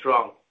healthy and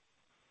strong.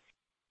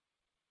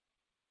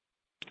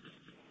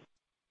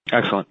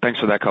 Excellent. Thanks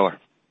for that color.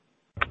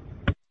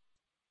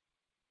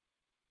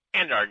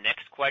 And our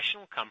next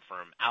question will come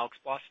from Alex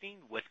Blostein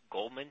with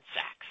Goldman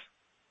Sachs.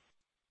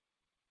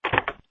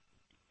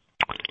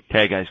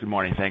 Hey, guys. Good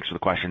morning. Thanks for the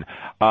question.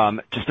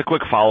 Just a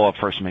quick follow-up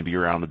first, maybe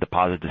around the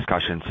deposit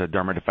discussion. So,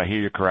 Dermot, if I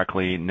hear you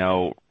correctly,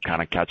 no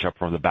kind of catch-up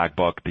from the back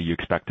book that you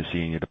expect to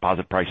see in your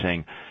deposit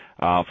pricing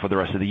for the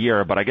rest of the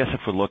year. But I guess if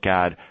we look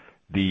at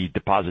the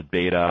deposit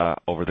beta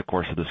over the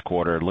course of this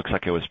quarter, it looks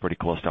like it was pretty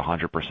close to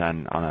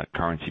 100% on a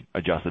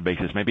currency-adjusted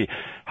basis. Maybe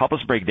help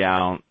us break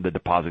down the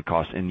deposit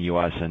costs in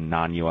U.S. and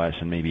non-U.S.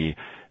 and maybe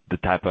the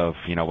type of,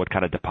 what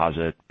kind of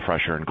deposit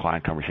pressure and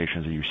client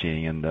conversations are you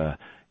seeing in the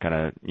kind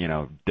of,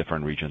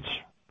 different regions?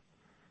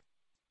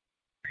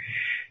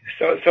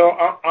 So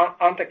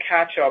on the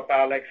catch-up,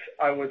 Alex,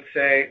 I would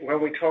say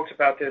when we talked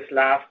about this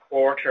last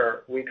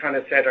quarter, we kind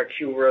of said our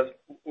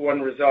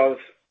Q1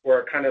 results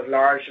were kind of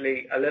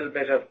largely a little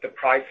bit of the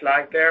price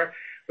lag there,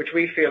 which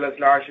we feel is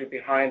largely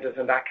behind us,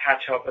 and that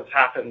catch-up has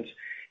happened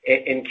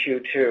in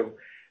Q2.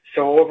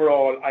 So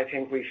overall, I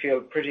think we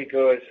feel pretty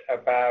good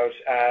about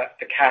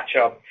the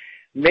catch-up.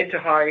 Mid to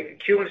high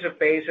cumulative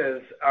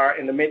betas are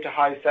in the mid to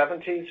high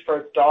 70s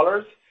for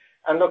dollars,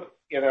 and look,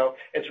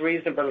 it's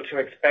reasonable to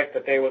expect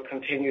that they will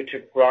continue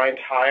to grind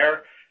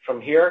higher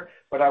from here,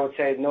 but I would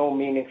say no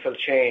meaningful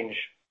change.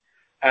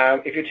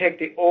 If you take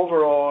the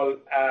overall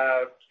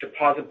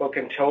deposit book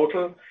in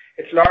total,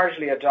 it's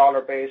largely a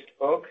dollar-based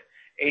book,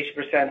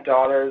 80%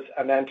 dollars,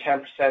 and then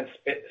 10%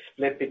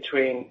 split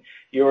between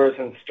euros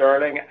and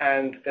sterling.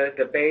 And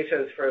the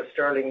betas for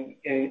sterling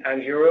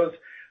and euros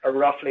are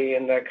roughly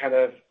in the kind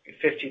of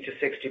 50 to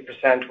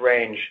 60%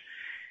 range.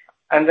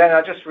 And then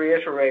I just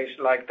reiterate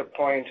the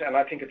point, and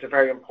I think it's a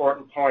very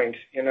important point,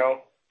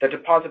 the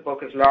deposit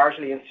book is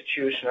largely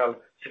institutional,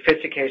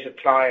 sophisticated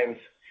clients,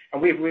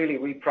 and we've really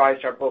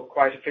repriced our book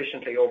quite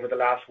efficiently over the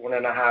last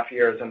 1.5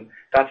 years, and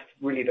that's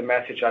really the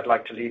message I'd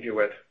like to leave you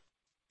with.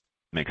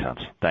 Makes sense.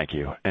 Thank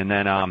you. And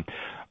then,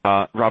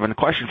 Robin, a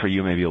question for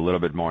you, maybe a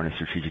little bit more on the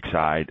strategic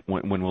side.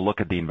 When we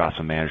look at the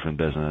investment management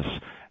business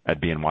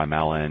at BNY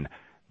Mellon,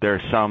 there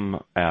are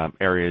some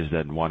areas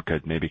that one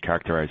could maybe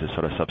characterize as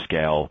sort of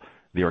subscale.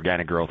 The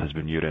organic growth has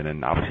been muted,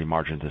 and obviously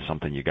margins is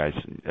something you guys,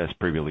 as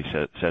previously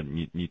said,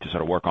 you need to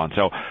sort of work on.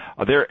 So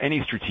are there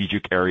any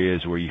strategic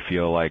areas where you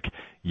feel like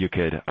you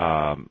could,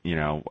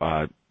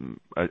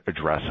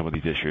 address some of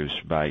these issues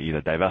by either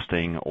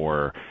divesting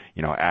or,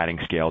 adding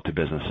scale to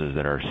businesses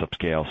that are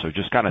subscale? So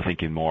just kind of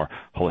thinking more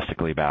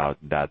holistically about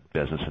that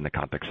business in the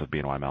context of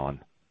BNY Mellon.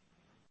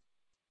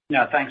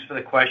 Yeah, thanks for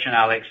the question,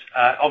 Alex.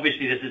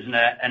 Obviously, this is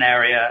an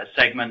area, a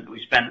segment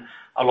we spent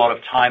a lot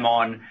of time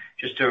on.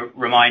 Just to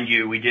remind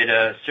you, we did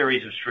a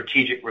series of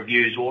strategic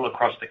reviews all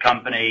across the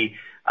company,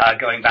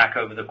 going back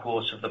over the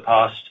course of the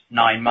past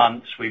 9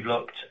 months. We've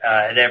looked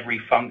at every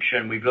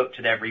function, we've looked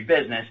at every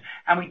business,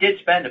 and we did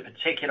spend a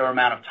particular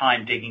amount of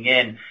time digging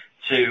in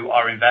to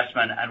our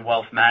investment and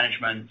wealth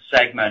management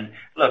segment.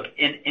 Look,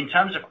 in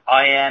terms of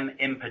IM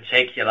in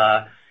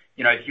particular,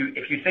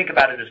 if you think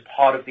about it as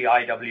part of the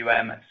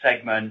IWM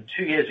segment,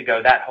 2 years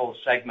ago, that whole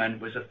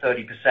segment was a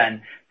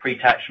 30%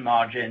 pre-tax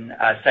margin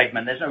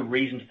segment. There's no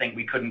reason to think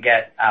we couldn't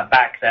get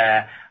back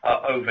there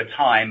over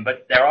time,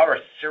 but there are a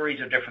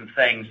series of different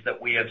things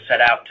that we have set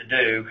out to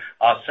do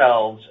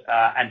ourselves,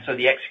 and so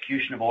the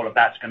execution of all of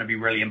that's going to be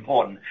really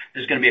important.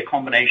 There's going to be a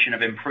combination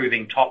of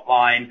improving top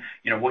line,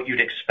 what you'd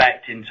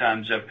expect in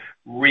terms of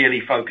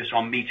really focus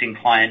on meeting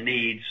client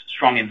needs,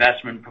 strong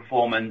investment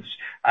performance,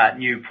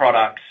 new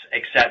products,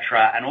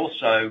 etc., and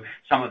also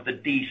some of the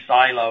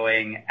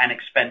de-siloing and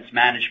expense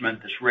management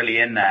that's really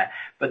in there.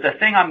 But the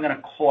thing I'm going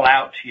to call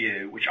out to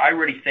you, which I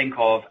really think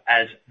of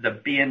as the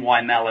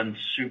BNY Mellon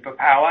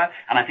superpower,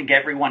 and I think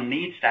everyone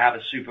needs to have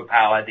a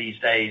superpower these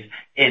days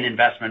in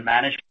investment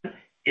management,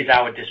 is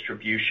our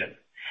distribution.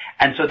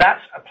 And so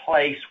that's a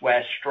place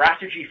where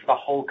strategy for the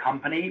whole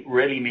company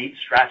really meets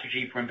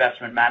strategy for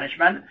investment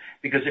management,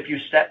 because if you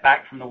step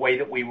back from the way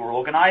that we were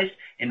organized,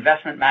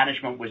 investment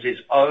management was its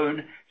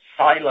own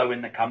silo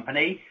in the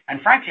company,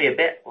 and frankly a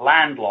bit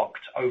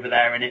landlocked over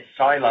there in its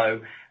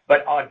silo.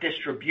 But our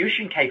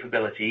distribution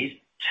capabilities,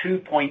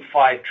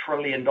 $2.5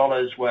 trillion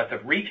worth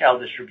of retail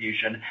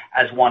distribution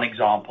as one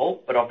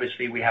example, but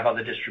obviously we have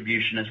other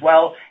distribution as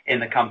well in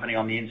the company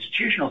on the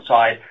institutional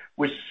side,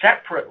 was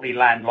separately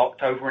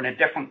landlocked over in a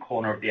different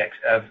corner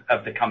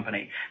of the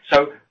company.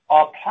 So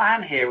our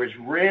plan here is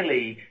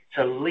really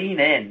to lean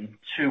in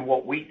to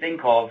what we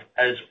think of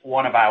as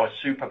one of our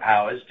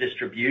superpowers,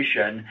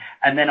 distribution,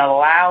 and then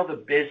allow the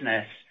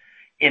business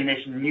in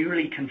this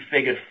newly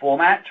configured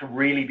format to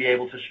really be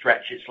able to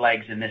stretch its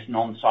legs in this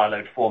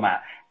non-siloed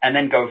format and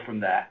then go from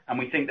there. And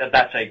we think that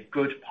that's a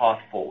good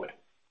path forward.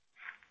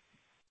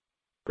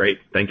 Great.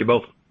 Thank you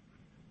both.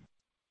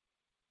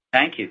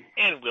 Thank you.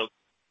 And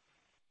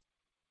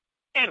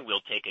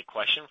we'll take a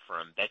question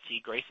from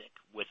Betsy Graseck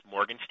with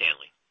Morgan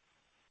Stanley.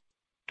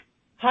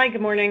 Hi,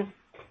 good morning.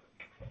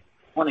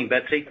 Morning,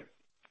 Betsy.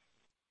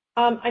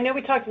 I know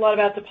we talked a lot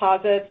about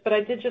deposits, but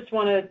I did just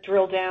want to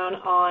drill down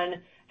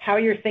on how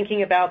you're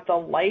thinking about the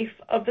life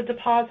of the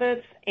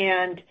deposits,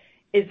 and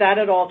is that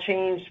at all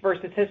changed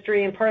versus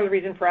history? And part of the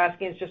reason for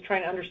asking is just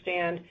trying to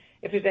understand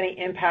if there's any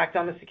impact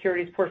on the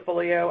securities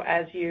portfolio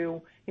as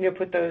you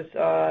put those,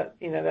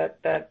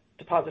 that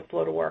deposit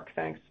flow to work.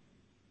 Thanks.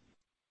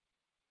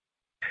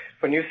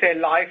 When you say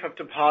life of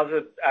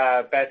deposit,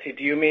 Betsy,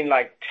 do you mean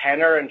like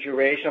tenor and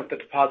duration of the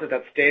deposit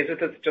that stays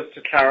with us? Just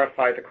to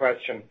clarify the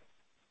question.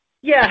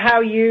 Yeah,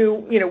 how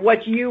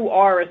what you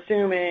are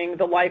assuming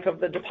the life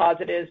of the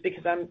deposit is,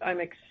 because I'm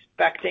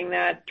expecting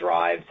that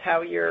drives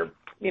how you're,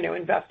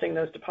 investing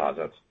those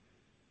deposits.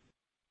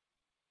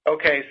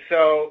 Okay,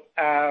 so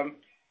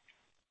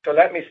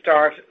let me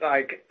start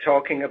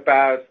talking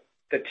about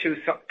the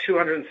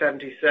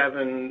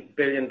 $277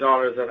 billion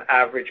of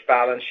average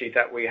balance sheet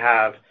that we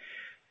have.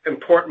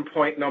 Important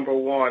point number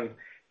one,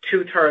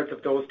 2/3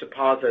 of those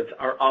deposits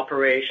are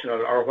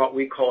operational, or what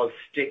we call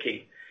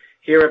sticky.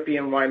 Here at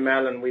BNY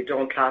Mellon, we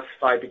don't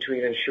classify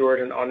between insured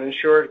and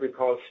uninsured. We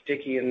call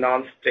sticky and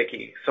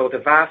non-sticky. So the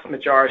vast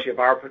majority of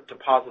our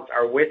deposits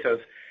are with us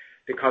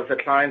because the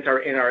clients are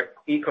in our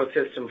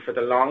ecosystem for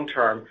the long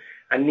term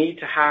and need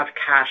to have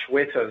cash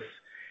with us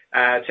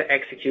to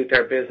execute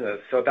their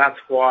business. So that's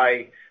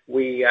why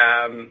we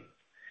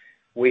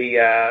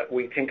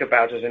think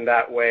about it in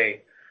that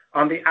way.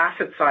 On the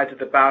asset side of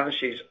the balance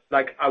sheet,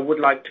 I would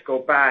like to go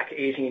back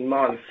 18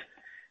 months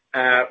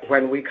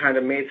when we kind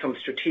of made some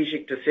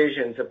strategic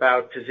decisions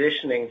about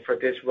positioning for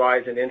this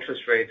rise in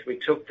interest rates. We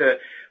took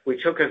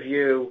a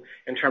view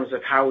in terms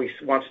of how we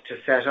wanted to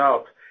set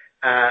up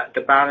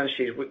the balance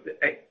sheet with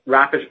a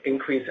rapid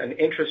increase in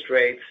interest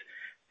rates.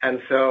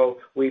 And so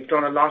we've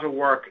done a lot of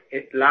work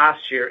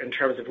last year in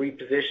terms of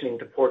repositioning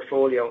the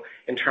portfolio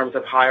in terms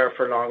of higher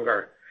for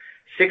longer.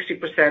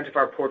 60% of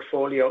our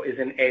portfolio is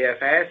in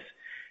AFS,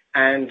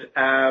 and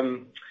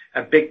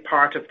a big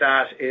part of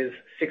that is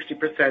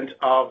 60%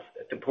 of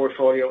the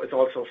portfolio is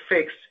also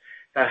fixed.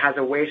 That has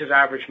a weighted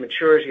average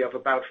maturity of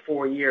about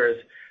 4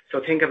 years. So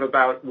think of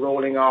about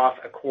rolling off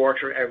a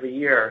quarter every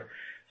year.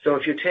 So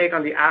if you take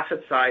on the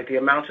asset side, the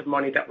amount of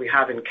money that we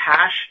have in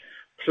cash,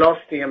 plus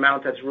the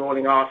amount that's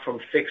rolling off from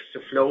fixed to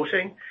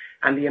floating,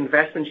 and the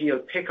investment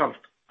yield pickup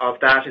of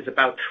that is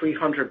about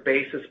 300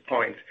 basis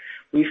points.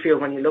 We feel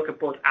when you look at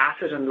both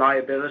asset and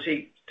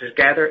liability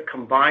together,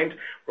 combined,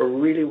 we're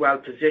really well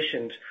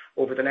positioned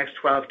over the next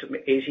 12 to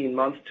 18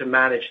 months to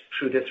manage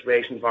through this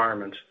rate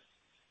environment.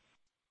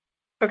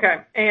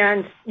 Okay,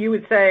 and you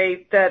would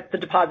say that the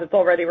deposits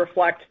already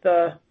reflect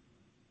the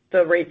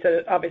rates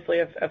that obviously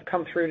have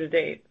come through to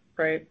date,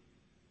 right?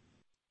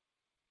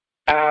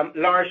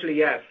 Largely,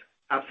 yes,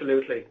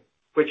 absolutely.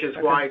 Which is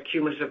why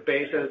cumulative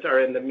betas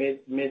are in the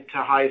mid to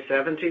high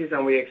 70s,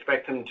 and we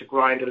expect them to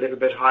grind a little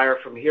bit higher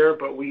from here.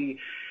 But we,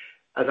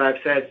 as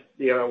I've said,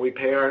 we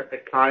pay our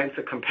clients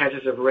a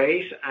competitive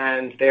rate,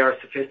 and they are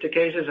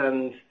sophisticated,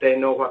 and they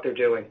know what they're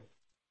doing.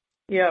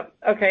 Yeah.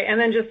 Okay. And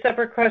then just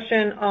separate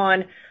question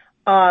on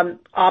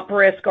op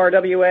risk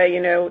RWA.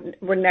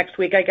 Next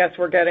week, I guess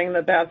we're getting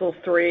the Basel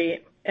III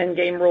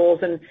endgame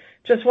rules, and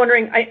just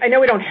wondering. I know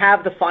we don't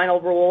have the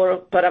final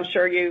rule, but I'm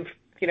sure you've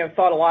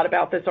thought a lot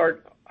about this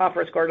op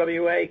risk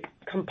RWA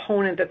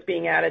component that's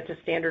being added to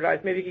standardize.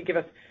 Maybe you could give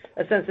us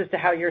a sense as to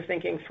how you're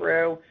thinking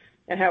through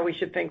and how we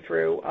should think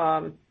through,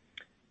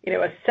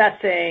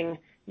 assessing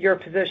your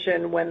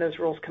position when those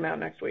rules come out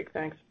next week.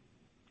 Thanks.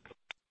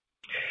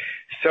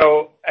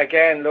 So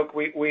again, look,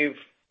 we've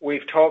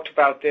talked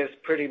about this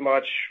pretty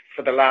much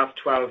for the last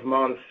 12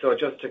 months. So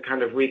just to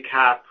kind of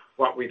recap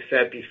what we've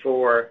said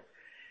before,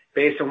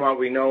 based on what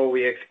we know,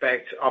 we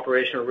expect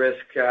operational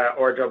risk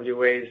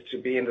RWAs to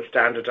be in the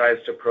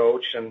standardized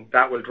approach, and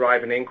that will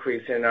drive an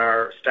increase in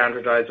our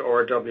standardized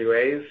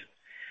RWAs.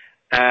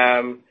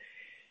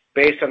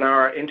 Based on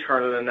our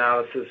internal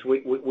analysis,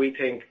 we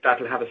think that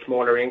will have a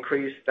smaller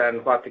increase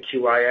than what the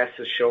QIS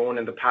has shown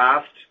in the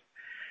past.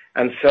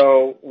 And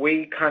so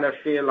we kind of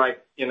feel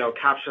like,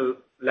 capital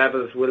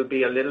levels will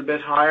be a little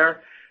bit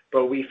higher,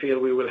 but we feel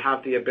we will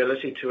have the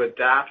ability to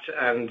adapt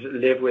and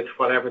live with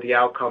whatever the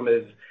outcome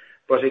is.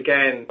 But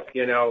again,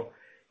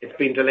 it's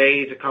been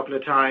delayed a couple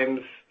of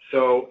times.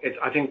 So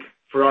I think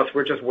for us,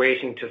 we're just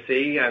waiting to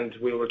see, and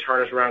we will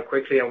turn it around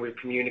quickly, and we'll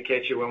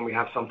communicate to you when we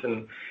have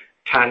something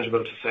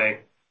tangible to say.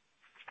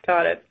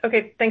 Got it.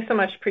 Okay. Thanks so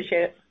much.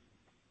 Appreciate it.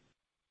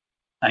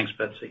 Thanks,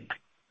 Betsy.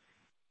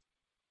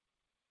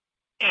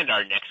 And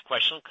our next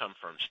question will come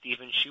from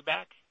Steven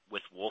Chubak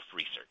with Wolfe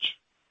Research.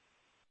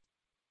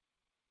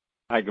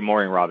 Hi, good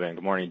morning, Robin.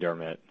 Good morning,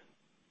 Dermot.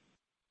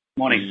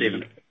 Morning,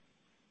 Stephen.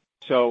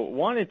 So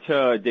wanted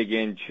to dig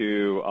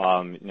into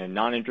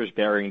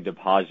non-interest-bearing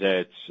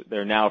deposits.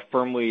 They're now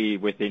firmly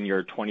within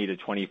your 20 to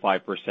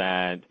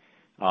 25%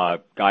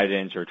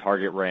 guidance or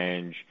target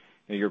range.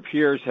 Your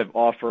peers have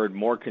offered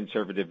more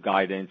conservative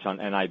guidance on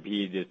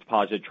NIB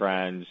deposit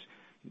trends.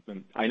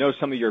 I know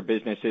some of your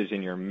businesses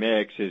in your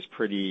mix is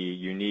pretty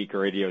unique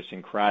or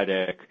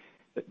idiosyncratic,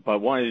 but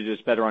wanted to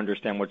just better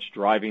understand what's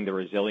driving the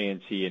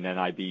resiliency in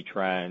NIB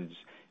trends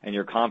and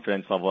your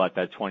confidence level at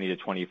that 20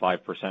 to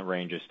 25%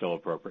 range is still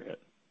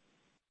appropriate.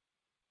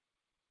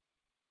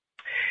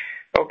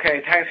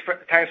 Okay,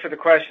 thanks for the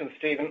question,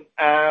 Stephen.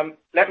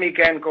 Let me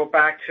again go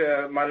back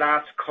to my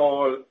last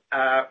call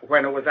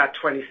when it was at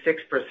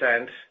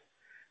 26%,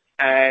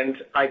 and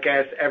I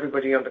guess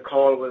everybody on the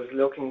call was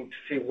looking to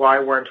see why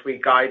weren't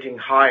we guiding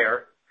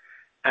higher,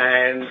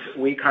 and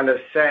we kind of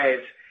said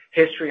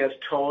history has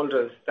told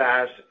us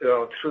that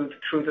through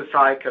the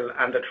cycle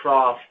and the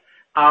trough,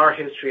 our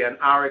history and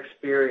our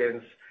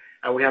experience,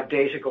 and we have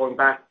data going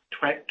back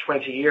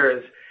 20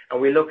 years, and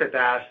we look at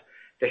that,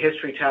 the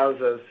history tells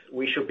us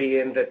we should be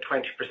in the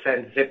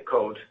 20% zip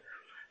code.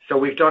 So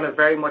we've done a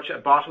very much a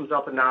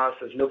bottoms-up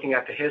analysis looking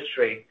at the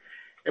history.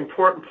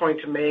 Important point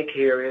to make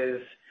here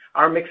is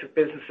our mix of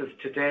businesses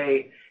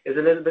today is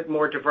a little bit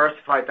more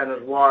diversified than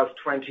it was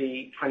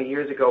 20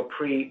 years ago,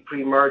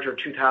 pre-merger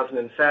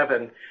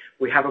 2007.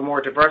 We have a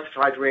more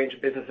diversified range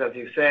of business, as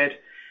you said.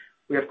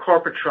 We have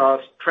corporate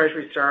trust,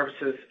 treasury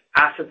services,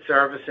 asset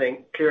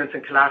servicing, clearance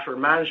and collateral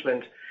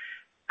management.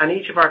 And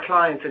each of our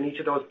clients in each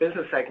of those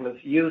business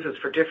segments use us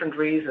for different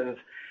reasons,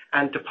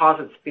 and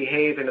deposits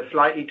behave in a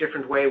slightly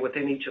different way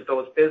within each of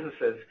those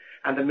businesses,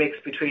 and the mix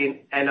between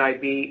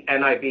NIB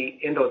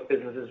in those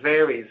businesses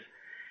varies.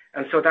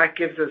 And so that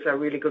gives us a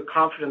really good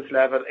confidence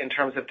level in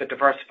terms of the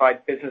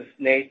diversified business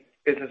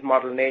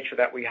model nature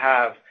that we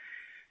have.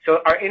 So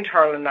our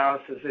internal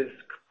analysis is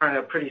kind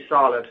of pretty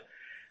solid.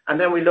 And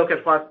then we look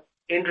at what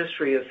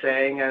industry is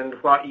saying and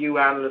what you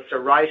analysts are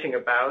writing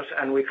about,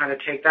 and we kind of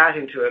take that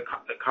into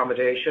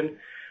accommodation.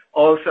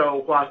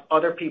 Also, what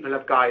other people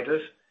have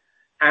guided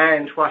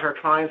and what our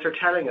clients are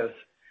telling us.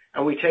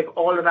 And we take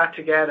all of that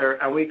together,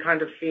 and we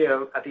kind of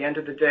feel, at the end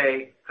of the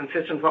day,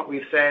 consistent with what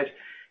we've said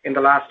in the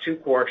last 2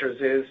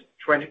 quarters, is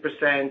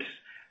 20%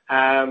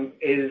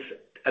 is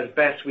as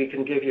best we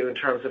can give you in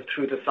terms of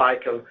through the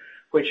cycle,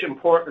 which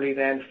importantly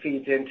then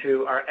feeds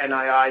into our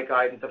NII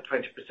guidance of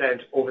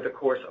 20% over the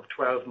course of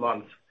 12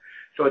 months.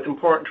 So it's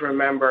important to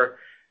remember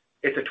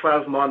it's a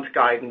 12-month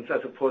guidance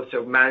as opposed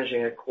to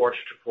managing it quarter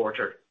to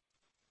quarter.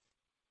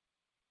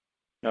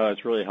 No,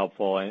 that's really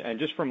helpful. And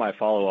just for my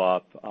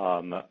follow-up,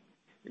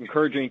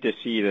 encouraging to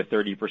see the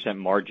 30%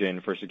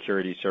 margin for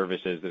security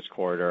services this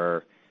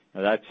quarter.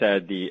 Now, that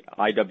said, the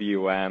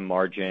IWM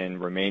margin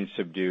remains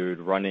subdued,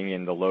 running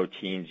in the low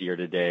teens year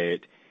to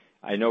date.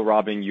 I know,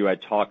 Robin, you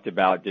had talked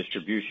about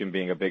distribution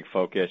being a big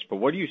focus, but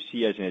what do you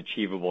see as an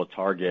achievable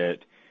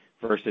target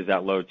versus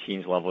that low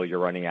teens level you're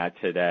running at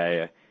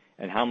today?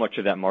 And how much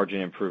of that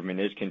margin improvement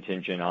is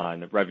contingent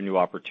on revenue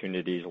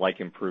opportunities like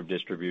improved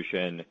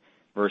distribution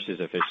versus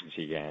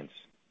efficiency gains?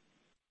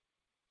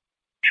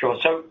 Sure.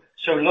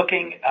 So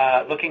looking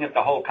at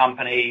the whole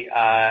company,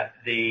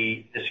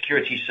 the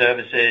security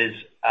services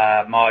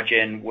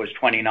margin was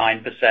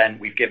 29%.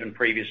 We've given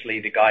previously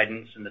the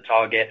guidance and the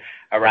target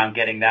around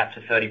getting that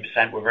to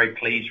 30%. We're very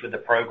pleased with the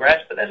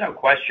progress, but there's no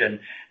question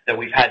that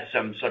we've had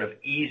some sort of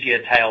easier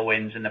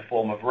tailwinds in the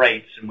form of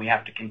rates, and we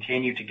have to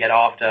continue to get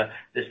after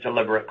this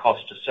deliberate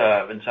cost to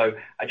serve. And so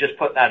I just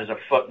put that as a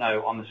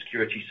footnote on the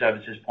security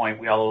services point.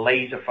 We are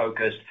laser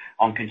focused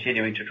on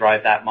continuing to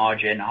drive that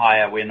margin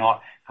higher. We're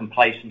not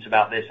complacent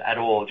about this at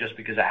all, just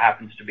because it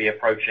happens to be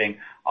approaching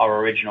our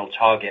original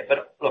target.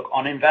 But look,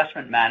 on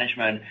investment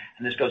management,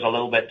 and this goes a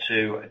little bit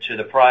to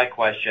the prior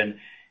question,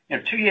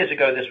 2 years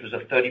ago, this was a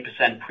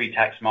 30%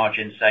 pre-tax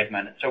margin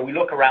segment. So we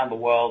look around the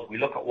world, we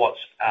look at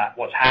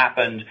what's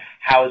happened,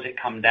 how has it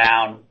come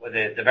down,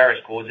 the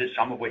various causes,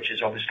 some of which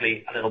is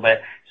obviously a little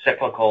bit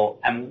cyclical.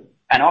 And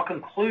our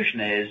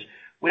conclusion is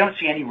we don't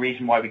see any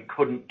reason why we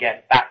couldn't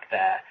get back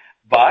there.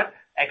 But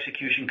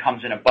execution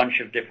comes in a bunch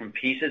of different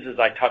pieces, as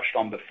I touched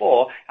on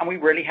before, and we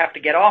really have to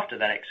get after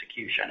that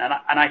execution.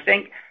 And I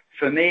think,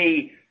 for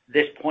me,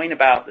 this point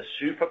about the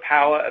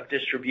superpower of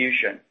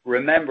distribution,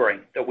 remembering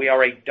that we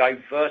are a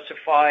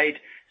diversified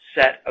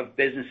set of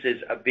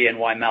businesses at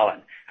BNY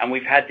Mellon, and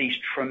we've had these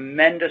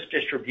tremendous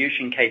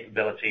distribution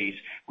capabilities,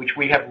 which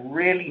we have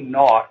really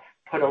not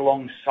put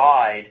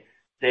alongside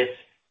this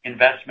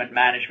investment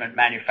management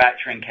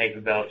manufacturing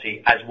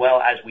capability as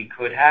well as we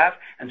could have.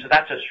 And so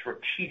that's a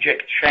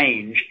strategic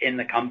change in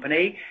the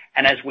company.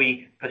 And as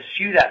we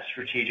pursue that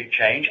strategic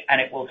change, and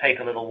it will take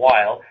a little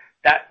while,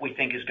 that we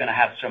think is going to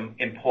have some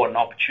important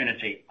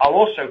opportunity. I'll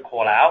also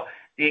call out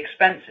the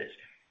expenses.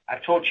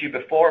 I've talked to you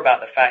before about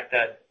the fact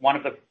that one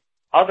of the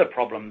other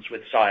problems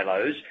with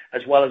silos,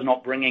 as well as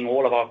not bringing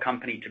all of our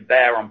company to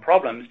bear on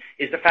problems,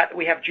 is the fact that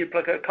we have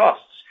duplicate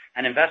costs.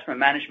 And investment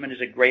management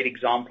is a great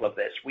example of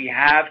this. We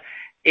have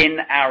in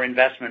our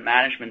investment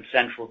management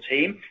central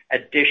team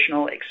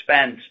additional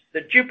expense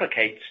that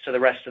duplicates to the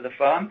rest of the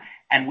firm,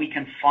 and we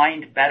can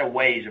find better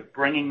ways of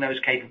bringing those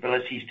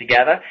capabilities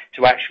together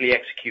to actually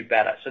execute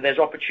better. So there's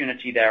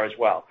opportunity there as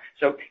well.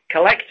 So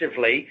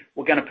collectively,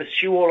 we're going to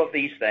pursue all of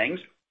these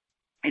things.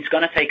 It's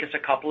going to take us a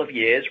couple of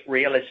years,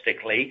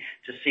 realistically,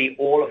 to see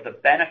all of the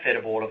benefit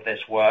of all of this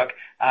work,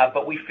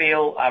 but we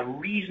feel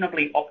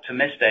reasonably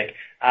optimistic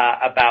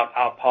about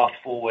our path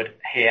forward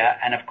here.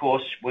 And, of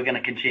course, we're going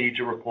to continue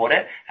to report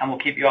it, and we'll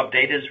keep you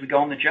updated as we go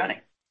on the journey.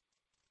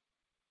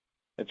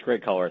 That's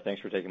great color.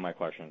 Thanks for taking my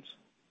questions.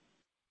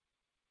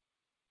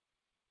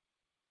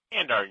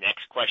 And our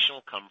next question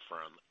will come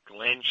from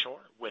Glenn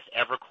Schorr with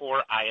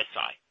Evercore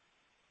ISI.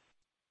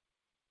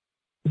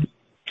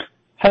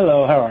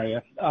 Hello, how are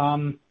you?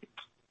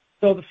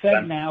 So the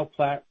FedNow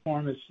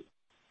platform is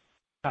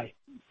the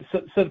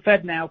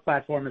FedNow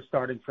platform is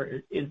starting for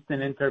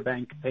instant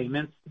interbank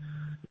payments.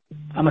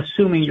 I'm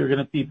assuming you're going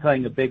to be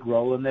playing a big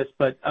role in this,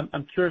 but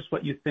I'm curious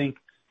what you think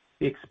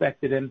the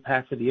expected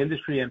impact for the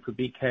industry and for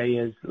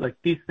BK is. Like,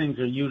 these things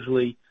are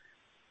usually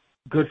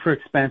good for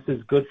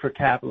expenses, good for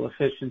capital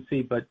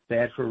efficiency, but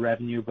bad for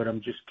revenue. But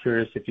I'm just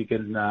curious if you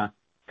can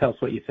tell us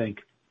what you think.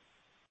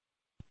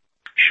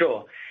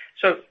 Sure.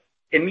 So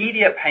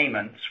immediate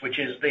payments, which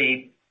is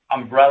the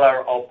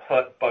umbrella I'll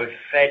put both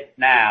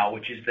FedNow,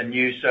 which is the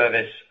new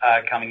service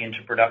coming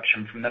into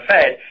production from the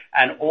Fed,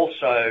 and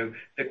also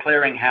the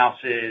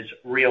clearinghouse's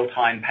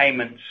real-time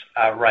payments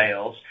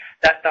rails,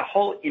 that the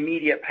whole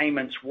immediate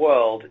payments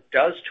world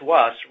does to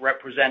us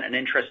represent an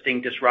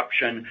interesting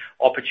disruption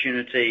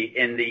opportunity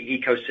in the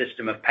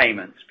ecosystem of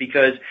payments,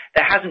 because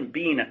there hasn't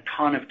been a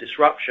ton of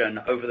disruption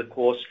over the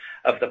course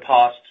of the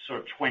past sort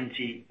of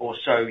 20 or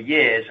so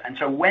years. And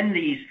so when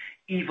these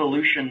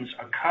evolutions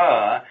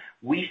occur,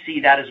 we see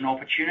that as an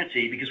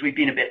opportunity because we've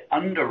been a bit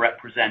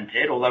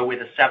underrepresented. Although we're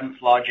the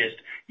 7th largest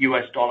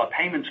US dollar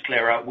payments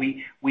clearer,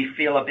 we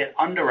feel a bit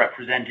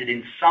underrepresented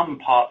in some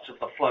parts of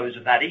the flows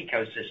of that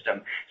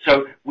ecosystem.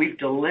 So we've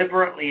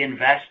deliberately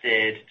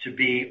invested to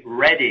be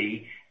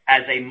ready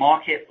as a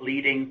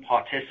market-leading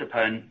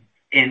participant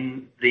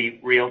in the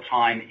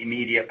real-time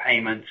immediate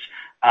payments,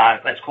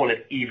 let's call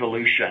it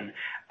evolution.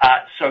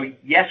 So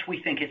yes,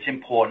 we think it's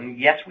important.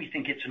 Yes, we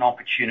think it's an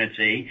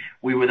opportunity.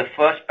 We were the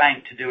first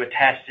bank to do a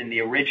test in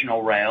the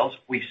original rails.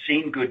 We've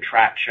seen good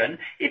traction.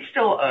 It's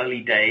still early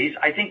days.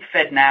 I think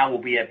FedNow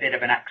will be a bit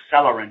of an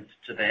accelerant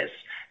to this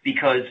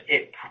because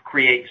it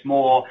creates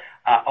more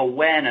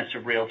awareness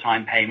of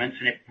real-time payments,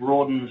 and it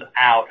broadens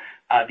out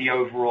the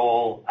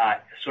overall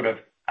sort of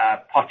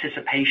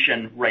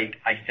participation rate,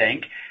 I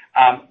think.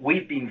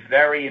 We've been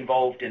very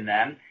involved in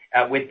them,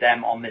 with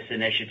them on this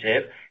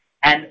initiative.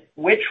 And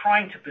we're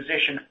trying to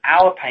position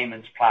our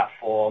payments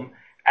platform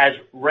as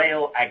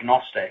rail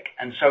agnostic.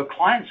 And so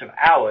clients of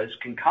ours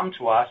can come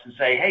to us and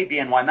say, hey,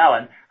 BNY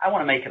Mellon, I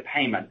want to make a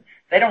payment.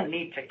 They don't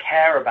need to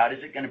care about,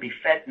 is it going to be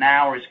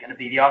FedNow or is it going to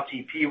be the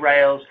RTP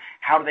rails?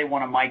 How do they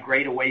want to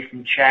migrate away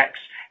from checks?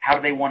 How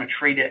do they want to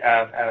treat it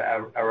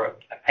a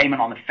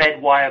payment on the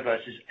FedWire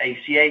versus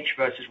ACH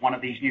versus one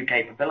of these new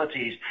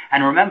capabilities?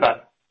 And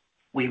remember,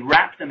 we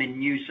wrap them in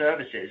new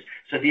services,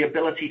 so the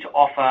ability to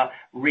offer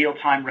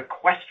real-time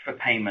request for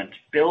payment,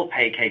 bill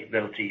pay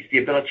capabilities, the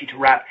ability to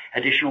wrap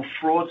additional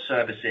fraud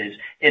services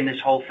in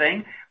this whole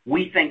thing.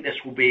 We think this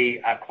will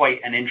be quite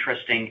an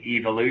interesting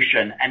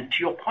evolution. And to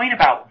your point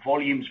about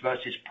volumes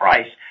versus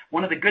price,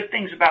 one of the good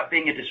things about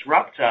being a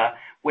disruptor,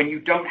 when you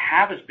don't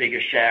have as big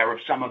a share of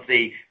some of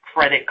the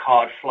credit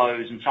card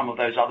flows and some of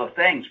those other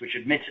things, which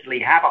admittedly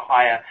have a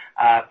higher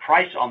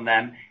price on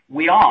them,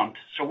 we aren't.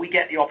 So we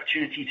get the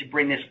opportunity to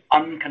bring this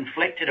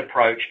unconflicted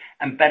approach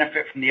and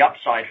benefit from the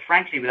upside,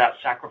 frankly, without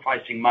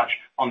sacrificing much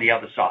on the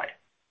other side.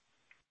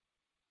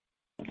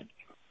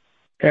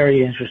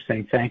 Very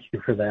interesting. Thank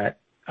you for that.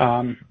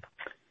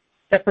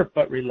 Separate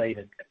but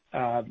related.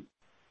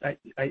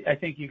 I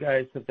think you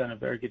guys have done a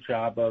very good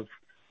job of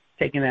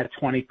taking that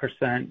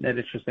 20% net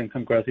interest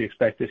income growth you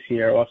expect this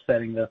year,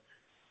 offsetting the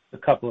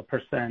couple of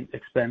percent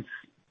expense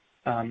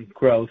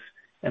growth,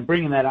 and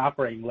bringing that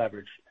operating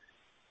leverage.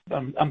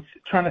 I'm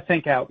trying to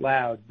think out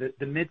loud.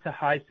 The mid to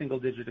high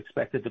single-digit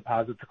expected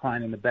deposit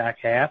decline in the back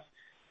half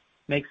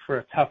makes for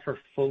a tougher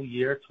full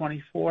year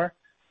 24.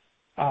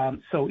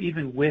 So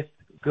even with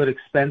good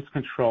expense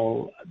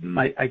control,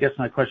 I guess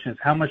my question is,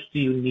 how much do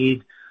you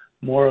need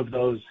more of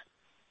those,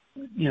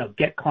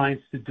 get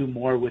clients to do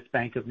more with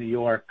Bank of New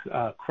York,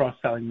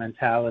 cross-selling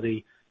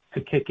mentality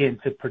to kick in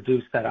to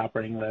produce that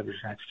operating leverage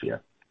next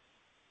year?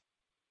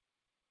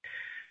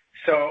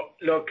 So,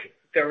 look,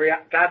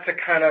 that's a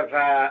kind of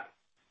a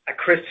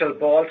crystal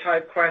ball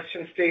type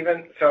question,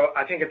 Stephen. So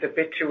I think it's a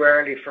bit too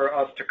early for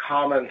us to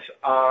comment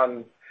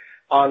on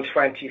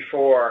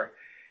 24.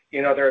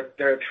 There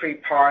are three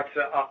parts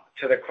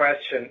to the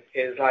question.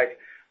 Is like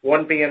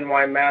one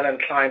BNY Mellon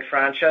client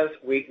franchise.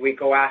 We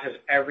go at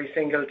it every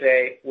single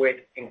day with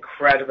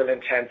incredible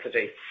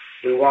intensity.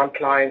 We want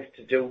clients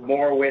to do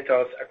more with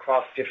us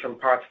across different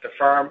parts of the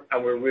firm,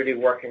 and we're really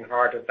working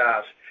hard at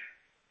that.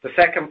 The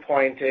second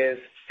point is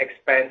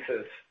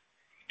expenses.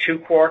 2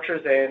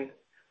 quarters in,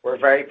 We're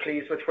very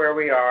pleased with where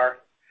we are.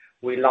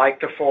 We like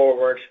the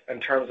forward in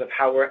terms of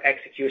how we're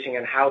executing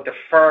and how the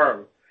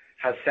firm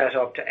has set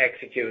up to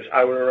execute.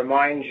 I will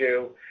remind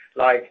you,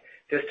 like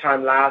this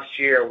time last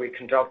year, we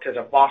conducted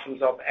a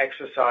bottoms-up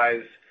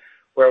exercise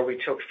where we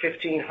took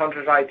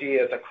 1,500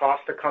 ideas across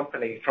the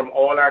company from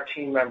all our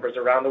team members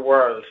around the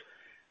world,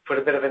 put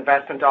a bit of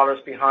investment dollars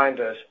behind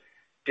it,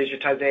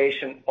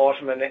 digitization,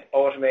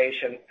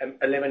 automation, and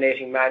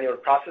eliminating manual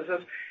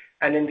processes.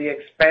 And in the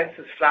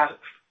expenses flat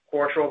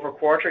quarter over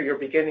quarter, you're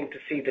beginning to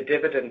see the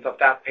dividends of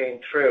that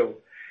paying through.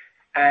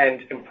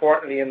 And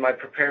importantly, in my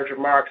prepared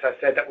remarks, I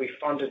said that we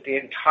funded the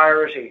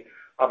entirety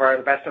of our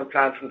investment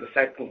plan from the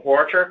second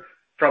quarter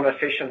from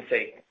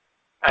efficiency.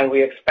 And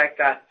we expect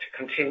that to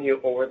continue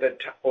over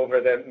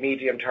the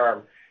medium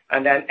term.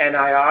 And then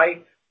NII,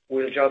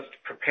 we'll just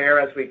prepare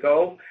as we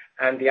go,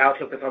 and the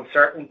outlook is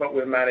uncertain, but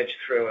we'll manage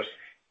through it.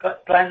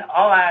 But Glenn,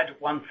 I'll add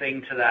one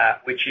thing to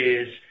that, which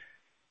is,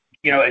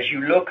 as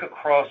you look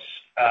across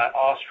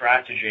our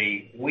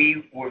strategy,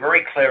 we were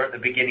very clear at the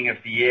beginning of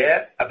the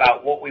year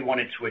about what we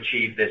wanted to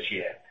achieve this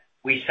year.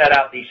 We set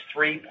out these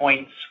 3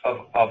 points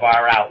of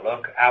our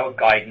outlook, our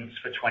guidance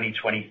for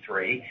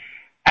 2023.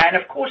 And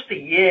of course, the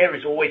year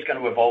is always going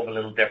to evolve a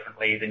little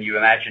differently than you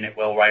imagine it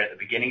will right at the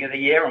beginning of the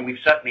year. And we've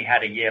certainly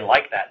had a year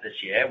like that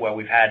this year, where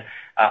we've had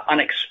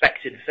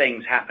unexpected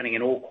things happening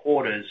in all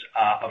quarters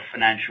of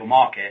financial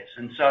markets.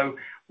 And so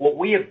what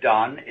we have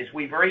done is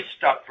we've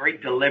stuck very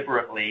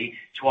deliberately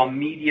to our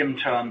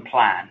medium-term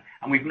plan.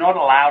 And we've not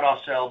allowed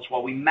ourselves,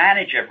 while we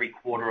manage every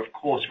quarter, of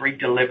course, very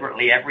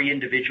deliberately, every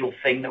individual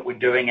thing that we're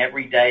doing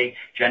every day,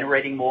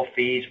 generating more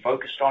fees,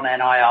 focused on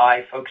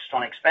NII, focused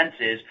on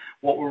expenses,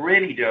 what we're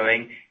really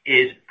doing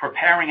is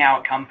preparing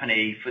our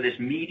company for this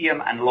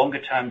medium and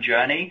longer-term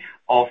journey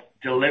of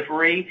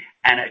delivery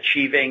and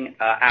achieving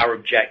our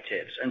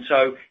objectives. And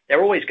so there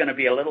are always going to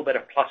be a little bit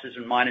of pluses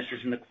and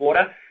minuses in the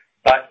quarter,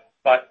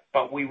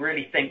 but we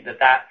really think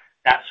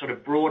that sort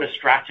of broader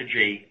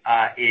strategy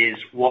is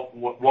what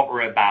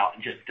we're about,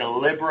 and just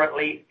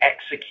deliberately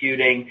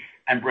executing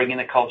and bringing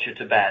the culture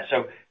to bear.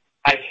 So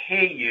I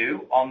hear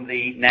you on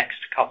the next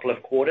couple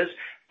of quarters,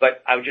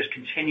 but I would just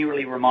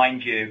continually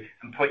remind you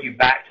and put you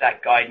back to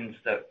that guidance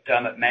that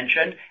Dermot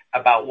mentioned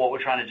about what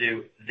we're trying to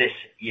do this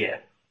year.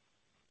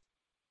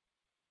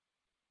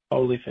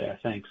 Totally fair.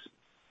 Thanks.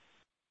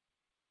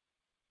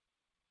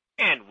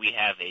 And we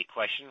have a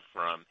question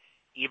from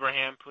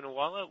Ebrahim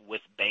Poonawala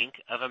with Bank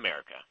of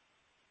America.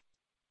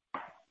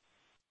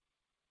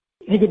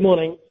 Hey, good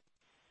morning.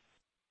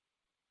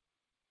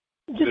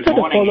 Just to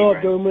follow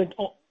up, Dermot,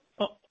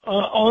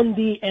 on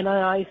the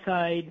NII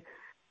side.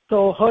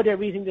 So heard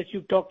everything that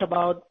you've talked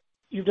about.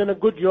 You've done a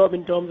good job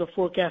in terms of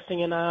forecasting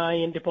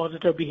NII and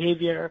depositor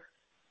behavior.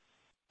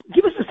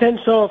 Give us a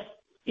sense of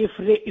if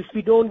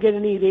we don't get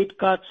any rate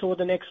cuts over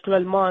the next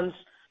 12 months,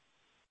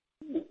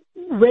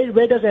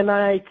 where does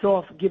NII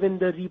trough given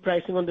the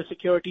repricing on the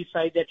security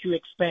side that you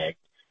expect?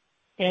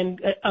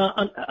 And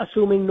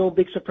assuming no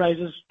big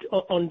surprises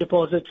on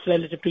deposits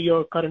relative to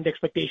your current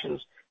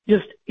expectations.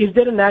 Just, is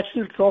there a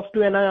natural trough to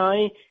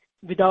NII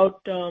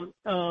without,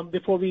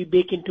 before we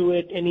bake into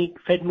it any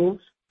Fed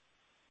moves?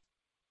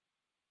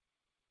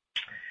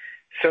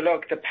 So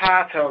look, the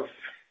path of,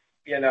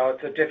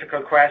 it's a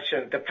difficult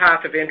question. The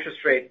path of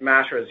interest rate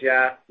matters,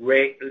 yeah.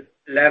 Rate,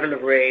 level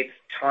of rates,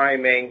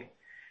 timing.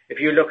 If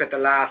you look at the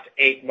last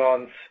 8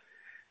 months,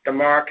 the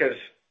market,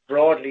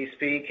 broadly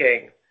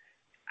speaking,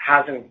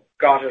 hasn't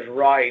got it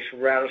right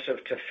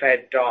relative to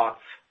Fed dots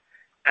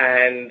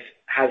and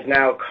has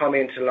now come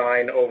into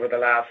line over the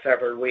last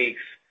several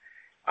weeks.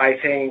 I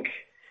think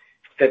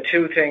the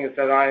two things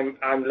that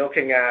I'm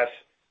looking at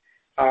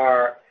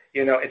are,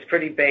 it's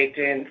pretty baked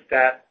in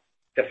that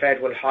the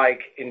Fed will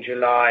hike in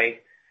July.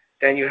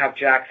 Then you have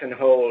Jackson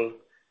Hole.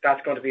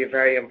 That's going to be a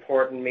very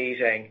important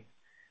meeting.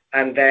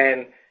 And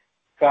then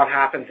what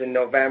happens in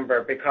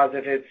November, because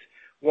if it's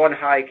one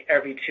hike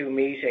every 2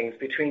 meetings,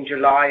 between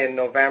July and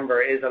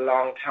November is a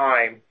long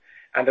time,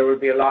 and there will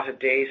be a lot of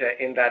data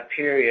in that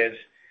period.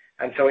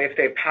 And so if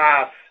they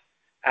pass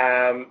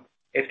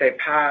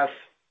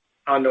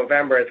on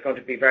November, it's going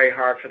to be very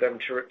hard for them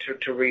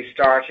to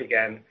restart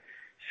again.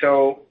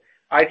 So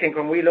I think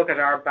when we look at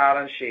our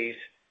balance sheet,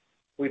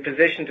 we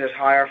positioned it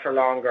higher for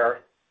longer,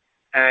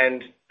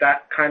 and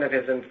that kind of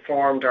has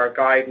informed our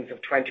guidance of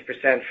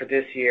 20% for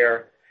this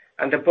year.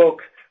 And the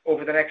book,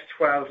 over the next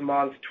 12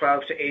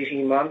 to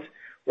 18 months,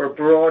 we're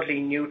broadly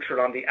neutral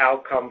on the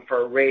outcome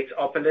for rates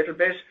up a little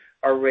bit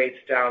or rates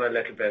down a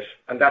little bit.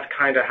 And that's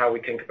kind of how we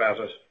think about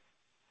it.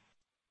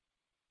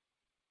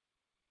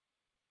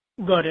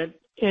 Got it.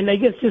 And I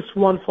guess just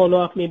one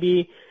follow-up,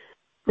 maybe,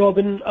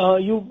 Robin,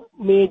 you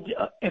made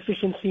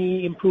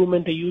efficiency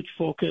improvement a huge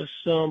focus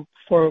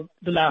for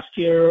the last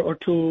year or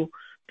two.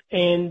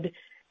 And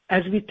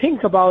as we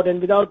think about, and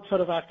without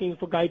sort of asking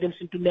for guidance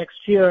into next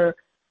year,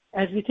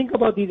 as we think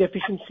about these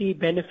efficiency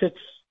benefits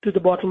to the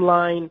bottom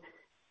line,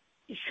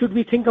 should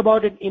we think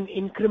about it in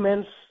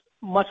increments,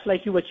 much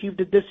like you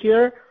achieved it this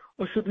year,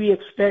 or should we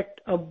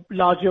expect a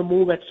larger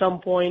move at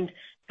some point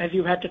as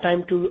you've had the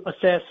time to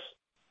assess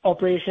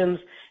operations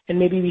and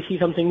maybe we see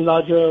something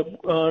larger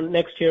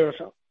next year or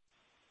so?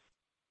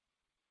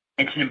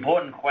 It's an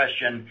important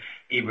question,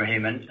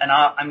 Ibrahim, and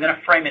I'm going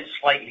to frame it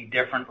slightly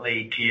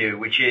differently to you,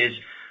 which is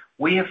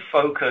we have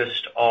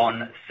focused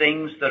on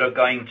things that are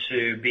going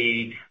to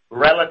be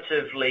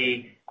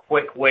relatively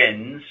quick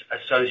wins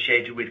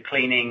associated with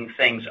cleaning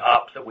things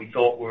up that we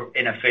thought were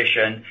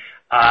inefficient.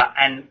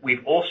 And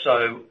we've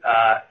also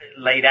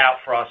laid out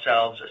for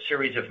ourselves a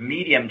series of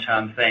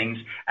medium-term things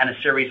and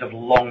a series of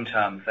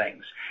long-term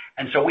things.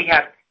 And so we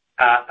have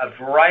a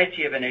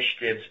variety of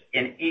initiatives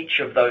in each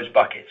of those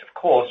buckets. Of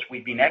course,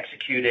 we've been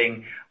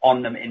executing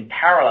on them in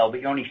parallel, but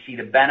you only see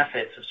the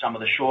benefits of some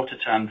of the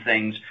shorter-term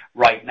things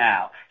right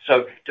now.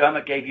 So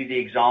Dermot gave you the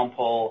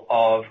example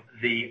of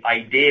the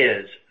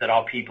ideas that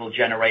our people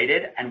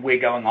generated, and we're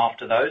going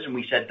after those, and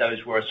we said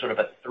those were sort of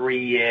a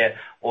 3-year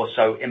or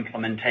so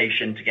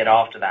implementation to get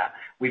after that.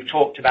 We've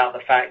talked about the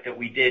fact that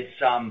we did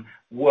some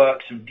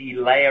work, some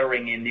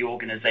delayering in the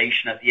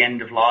organization at the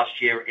end of last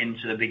year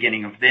into the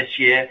beginning of this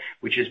year,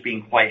 which has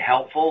been quite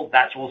helpful.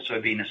 That's also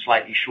been a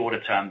slightly shorter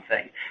term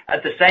thing.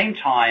 At the same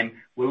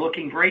time, we're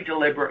looking very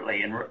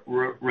deliberately and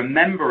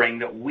remembering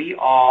that we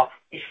are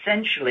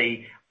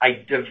essentially a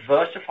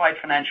diversified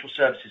financial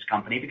services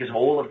company because of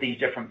all of these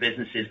different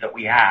businesses that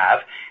we have,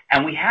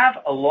 and we have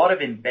a lot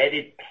of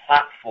embedded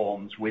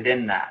platforms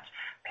within that.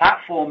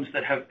 Platforms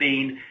that have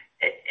been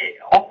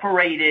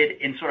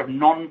operated in sort of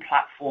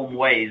non-platform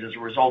ways as a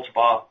result of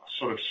our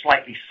sort of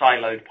slightly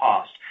siloed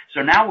past.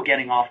 So now we're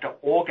getting after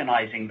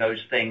organizing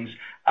those things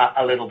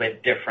a little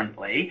bit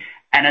differently.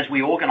 And as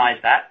we organize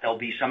that, there'll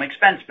be some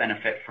expense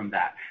benefit from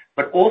that.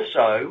 But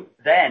also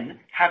then,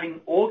 having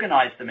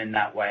organized them in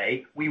that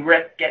way, we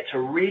get to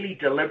really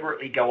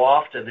deliberately go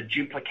after the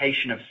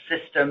duplication of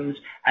systems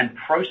and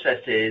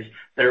processes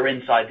that are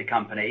inside the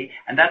company.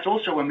 And that's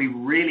also when we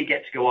really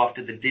get to go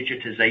after the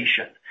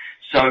digitization.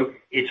 So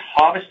it's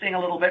harvesting a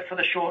little bit for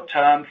the short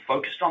term,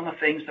 focused on the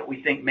things that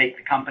we think make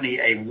the company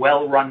a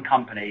well-run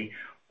company,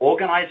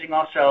 organizing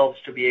ourselves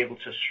to be able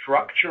to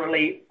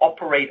structurally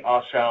operate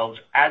ourselves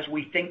as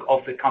we think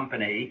of the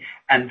company,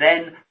 and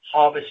then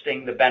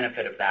harvesting the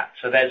benefit of that.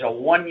 So there's a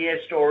 1-year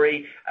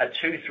story, a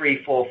 2,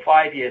 3, 4,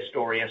 5-year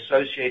story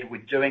associated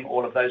with doing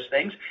all of those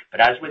things.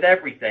 But as with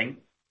everything,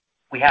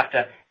 we have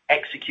to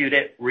execute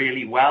it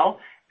really well.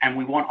 And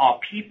we want our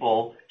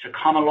people to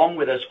come along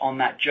with us on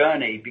that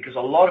journey, because a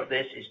lot of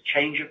this is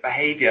change of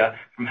behavior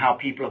from how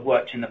people have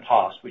worked in the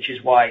past, which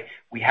is why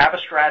we have a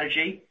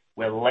strategy.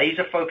 We're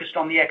laser focused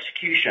on the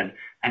execution,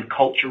 and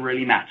culture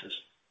really matters.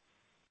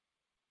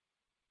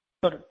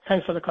 Got it.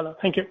 Thanks for the color.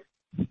 Thank you.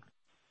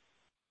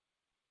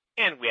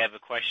 And we have a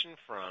question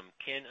from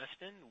Ken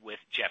Usdin with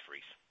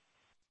Jefferies.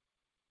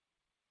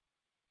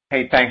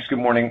 Hey, thanks. Good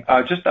morning.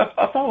 Just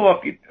a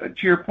follow-up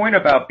to your point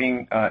about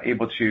being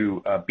able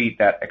to beat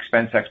that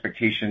expense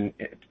expectation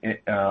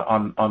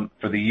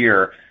for the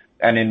year,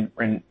 and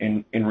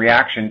in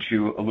reaction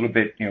to a little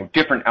bit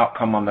different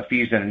outcome on the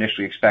fees than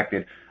initially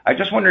expected. I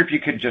just wonder if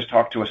you could just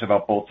talk to us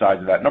about both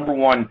sides of that. Number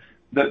one,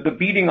 the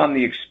beating on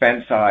the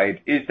expense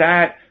side, is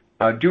that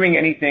doing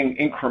anything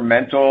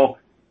incremental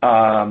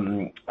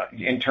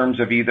in terms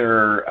of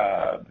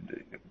either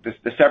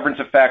the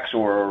severance effects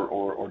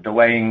or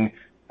delaying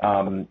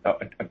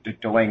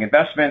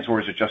investments,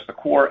 or is it just the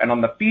core? And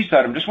on the fee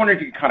side, I'm just wondering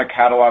if you could kind of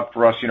catalog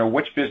for us,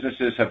 which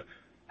businesses have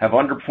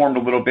underperformed a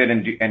little bit,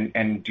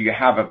 and do you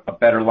have a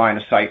better line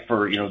of sight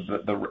for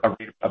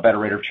a better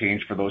rate of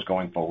change for those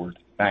going forward?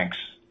 Thanks.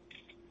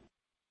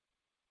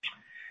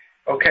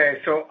 Okay,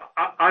 so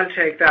I'll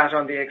take that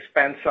on the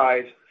expense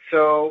side.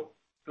 So,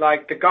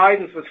 like, the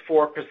guidance was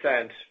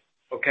 4%.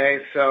 Okay,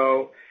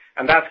 so,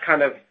 and that's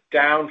kind of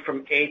down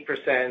from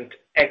 8%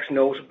 ex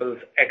notables,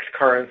 ex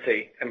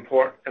currency.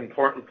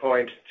 Important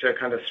point to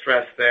kind of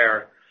stress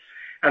there.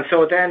 And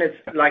so then it's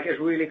like it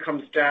really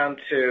comes down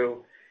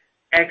to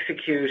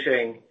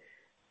executing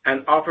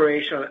and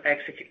operational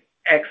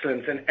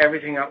excellence in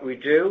everything that we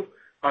do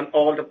on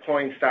all the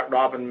points that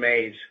Robin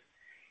made.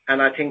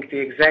 And I think the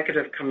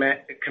executive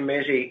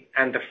committee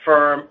and the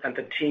firm and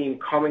the team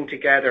coming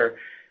together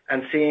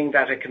and seeing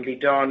that it can be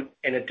done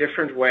in a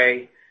different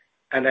way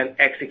and then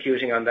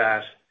executing on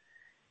that.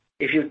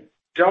 If you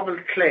double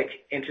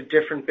click into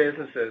different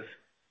businesses,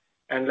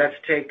 and let's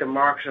take the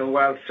Market and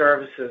Wealth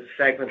Services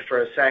segment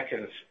for a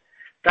second,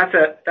 that's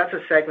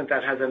a segment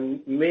that has a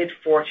mid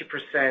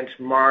 40%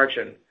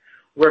 margin.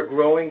 We're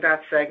growing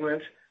that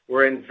segment.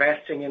 We're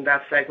investing in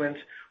that segment.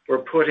 We're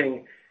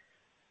putting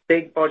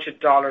big budget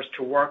dollars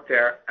to work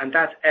there, and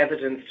that's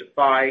evidenced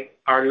by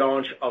our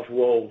launch of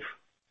Wove.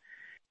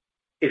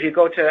 If you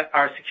go to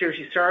our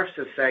Security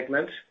Services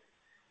segment,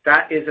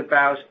 that is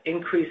about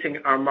increasing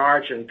our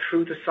margin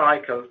through the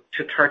cycle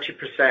to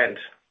 30%.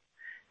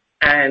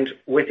 And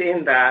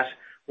within that,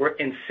 we're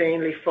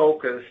insanely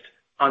focused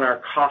on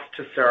our cost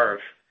to serve.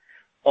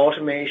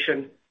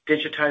 Automation,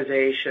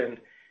 digitization,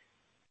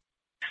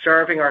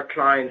 serving our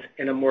clients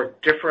in a more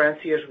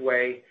differentiated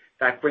way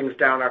that brings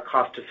down our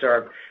cost to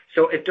serve.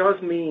 So it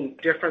does mean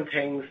different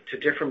things to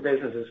different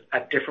businesses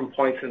at different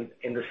points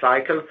in the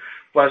cycle,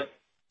 but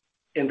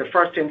in the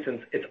first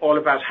instance, it's all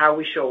about how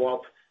we show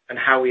up and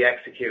how we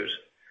execute.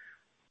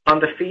 On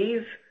the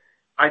fees,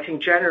 I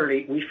think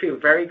generally we feel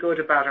very good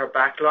about our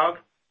backlog.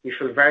 We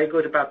feel very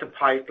good about the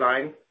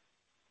pipeline.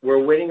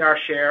 We're winning our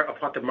share of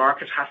what the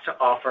market has to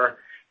offer,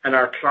 and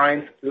our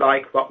clients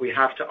like what we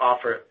have to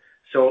offer.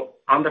 So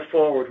on the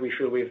forward, we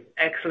feel we have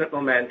excellent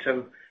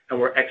momentum, and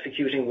we're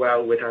executing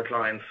well with our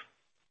clients.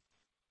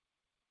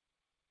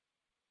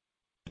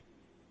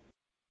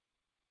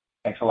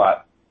 Thanks a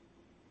lot.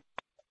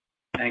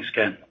 Thanks,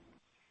 Ken.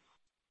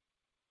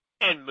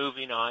 And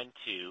moving on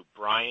to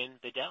Brian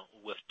Bedell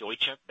with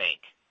Deutsche Bank.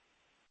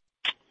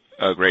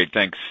 Great,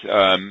 thanks.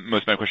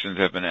 Most of my questions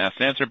have been asked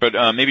and answered, but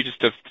maybe just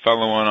to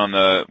follow on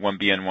the One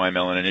BNY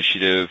Mellon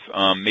initiative,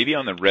 maybe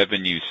on the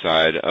revenue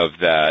side of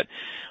that,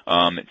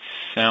 it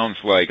sounds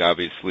like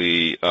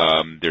obviously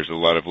there's a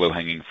lot of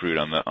low-hanging fruit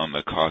on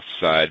the cost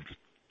side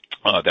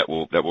that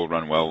will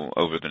run well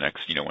over the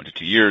next 1 to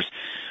 2 years.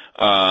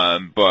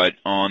 But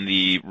on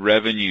the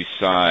revenue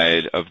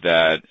side of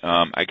that,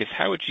 I guess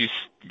how would you,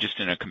 just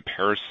in a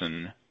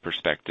comparison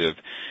perspective,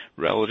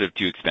 relative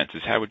to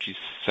expenses, how would you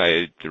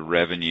cite the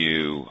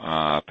revenue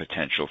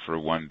potential for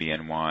One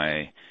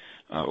BNY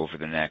over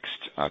the next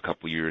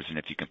couple of years, and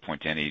if you can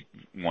point to any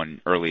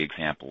one early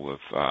example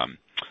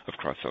of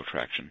cross-sell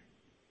traction?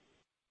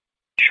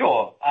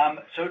 Sure.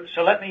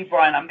 So let me,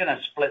 Brian, I'm going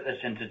to split this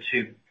into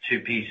two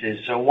pieces.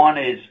 So one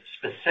is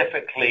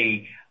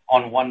specifically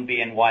on One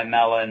BNY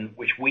Mellon,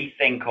 which we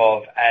think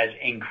of as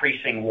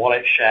increasing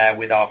wallet share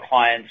with our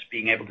clients,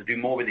 being able to do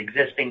more with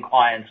existing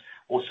clients,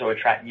 also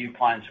attract new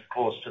clients, of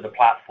course, to the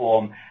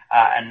platform,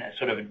 and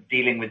sort of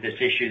dealing with this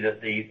issue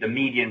that the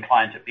median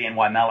client at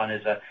BNY Mellon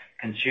is a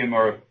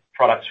consumer of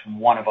products from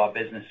one of our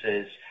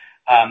businesses.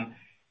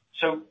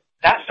 So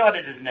that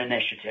started as an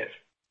initiative.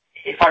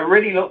 If I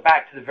really look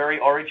back to the very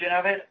origin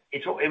of it,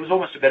 it was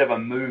almost a bit of a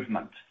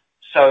movement.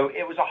 So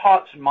it was a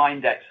hearts and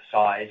mind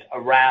exercise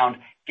around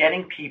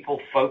getting people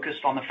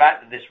focused on the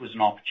fact that this was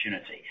an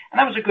opportunity. And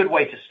that was a good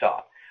way to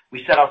start.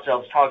 We set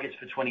ourselves targets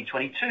for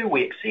 2022.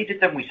 We exceeded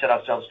them. We set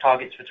ourselves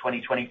targets for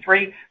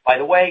 2023. By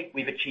the way,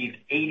 we've achieved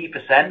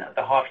 80% at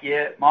the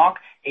half-year mark,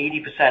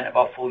 80% of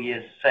our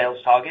full-year sales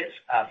targets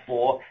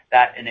for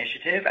that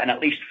initiative, and at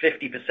least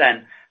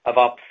 50% of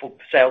our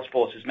sales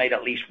force has made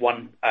at least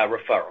one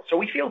referral. So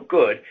we feel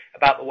good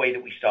about the way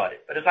that we started.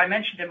 But as I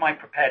mentioned in my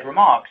prepared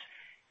remarks,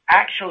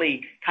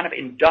 actually kind of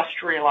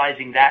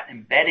industrializing that,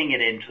 embedding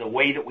it into the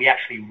way that we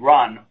actually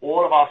run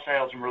all of our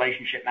sales and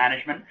relationship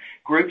management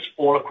groups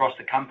all across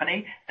the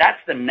company, that's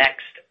the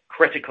next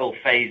critical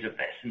phase of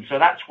this. And so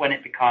that's when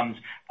it becomes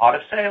part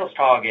of sales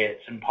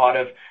targets and part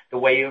of the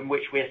way in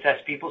which we assess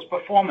people's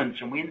performance,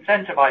 and we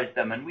incentivize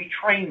them and we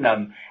train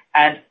them.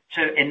 And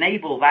to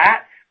enable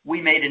that, we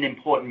made an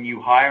important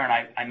new hire,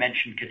 and I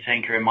mentioned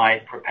Katinka in my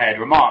prepared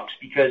remarks,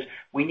 because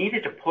we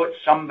needed to put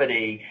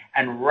somebody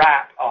and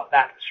wrap up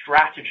that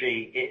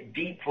strategy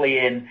deeply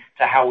into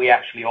how we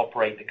actually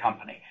operate the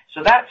company.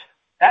 So that's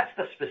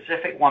the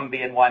specific One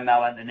BNY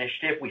Mellon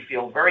initiative. We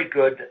feel very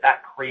good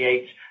that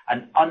creates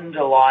an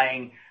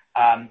underlying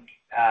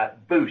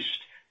boost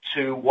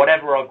to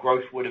whatever our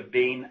growth would have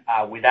been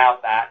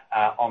without that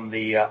on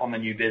the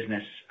new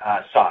business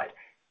side.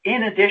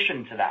 In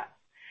addition to that,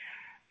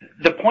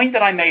 the point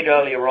that I made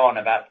earlier on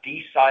about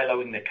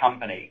de-siloing the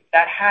company,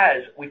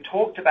 we've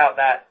talked about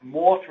that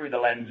more through the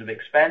lens of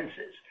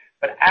expenses,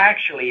 but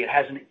actually it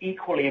has an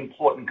equally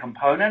important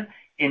component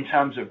in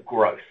terms of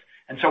growth.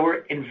 And so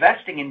we're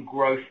investing in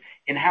growth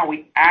in how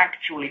we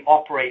actually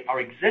operate our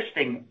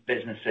existing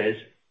businesses,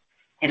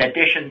 in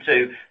addition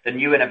to the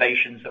new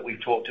innovations that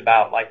we've talked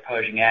about, like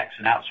Pershing X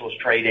and outsourced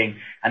trading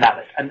and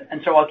that.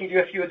 And so I'll give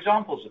you a few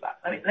examples of that.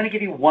 Let me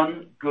give you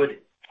one good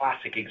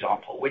classic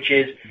example, which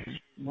is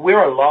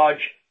we're a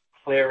large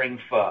clearing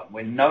firm.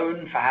 We're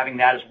known for having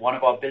that as one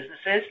of our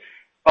businesses,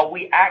 but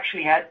we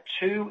actually had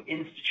two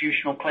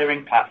institutional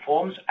clearing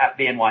platforms at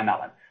BNY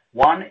Mellon,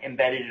 one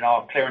embedded in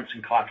our clearance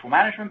and collateral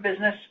management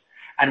business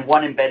and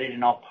one embedded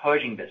in our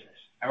Pershing business.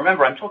 And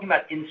remember, I'm talking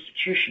about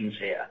institutions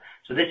here,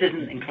 so this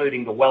isn't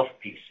including the wealth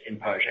piece in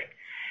Pershing.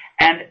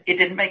 And it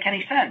didn't make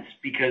any sense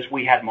because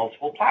we had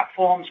multiple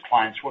platforms,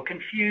 clients were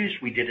confused,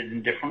 we did it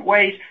in different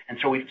ways, and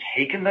so we've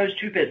taken those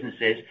two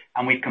businesses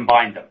and we've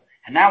combined them.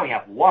 And now we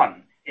have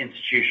one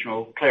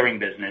institutional clearing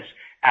business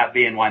at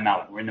BNY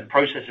Mellon. We're in the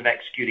process of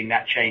executing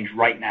that change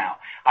right now.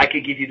 I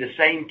could give you the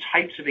same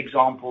types of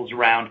examples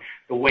around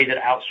the way that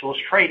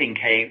outsourced trading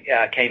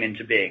came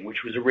into being,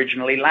 which was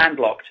originally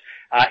landlocked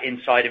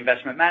inside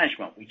investment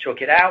management. We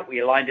took it out, we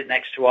aligned it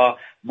next to our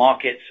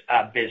markets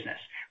business.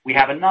 We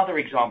have another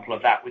example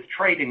of that with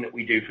trading that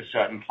we do for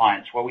certain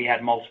clients where we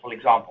had multiple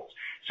examples.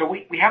 So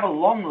we have a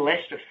long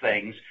list of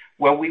things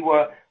where we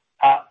were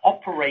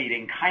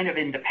operating kind of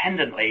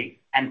independently,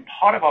 and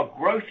part of our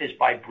growth is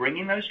by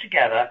bringing those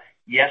together.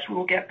 Yes, we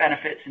will get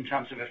benefits in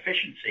terms of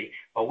efficiency,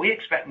 but we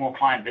expect more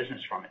client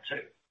business from it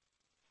too.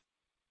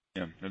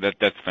 Yeah,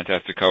 that's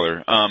fantastic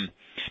color.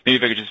 Maybe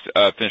if I could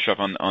just finish up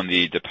on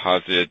the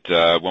deposit,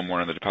 one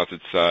more on the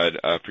deposit side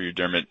for you,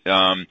 Dermot.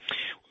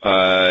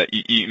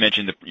 You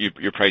mentioned that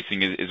your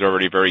pricing is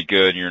already very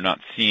good, and you're not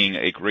seeing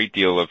a great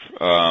deal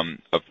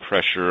of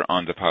pressure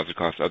on deposit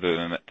costs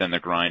other than the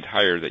grind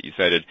higher that you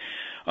cited.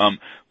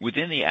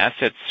 Within the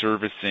asset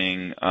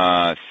servicing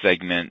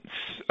segments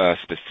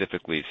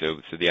specifically,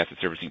 so the asset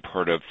servicing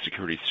part of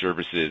security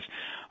services,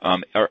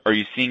 are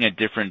you seeing a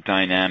different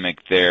dynamic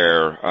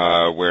there,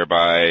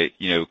 whereby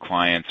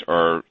clients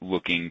are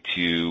looking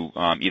to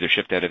either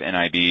shift out of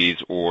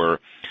NIBs or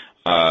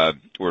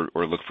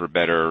look for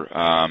better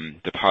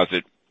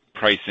deposit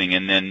pricing?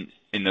 And then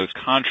in those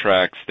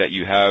contracts that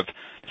you have,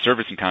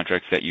 servicing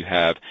contracts that you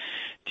have,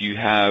 do you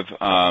have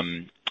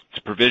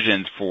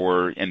provisions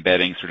for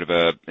embedding sort of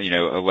a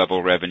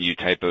level revenue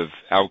type of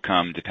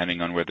outcome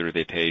depending on whether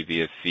they pay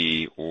via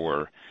fee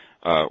or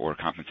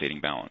compensating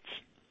balance?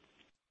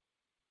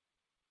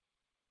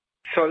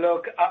 So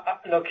look,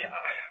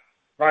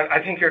 Ryan, I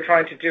think you're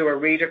trying to do a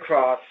read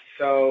across,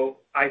 so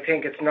I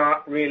think it's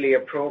not really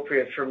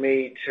appropriate for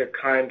me to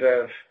kind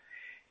of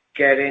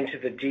get into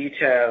the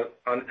detail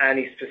on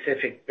any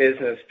specific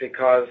business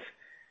because,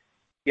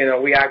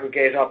 we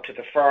aggregate up to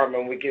the firm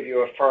and we give you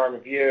a firm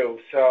view.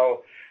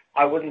 So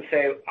I wouldn't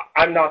say,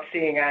 I'm not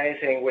seeing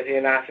anything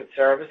within asset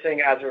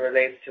servicing as it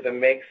relates to the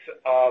mix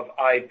of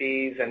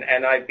IBs and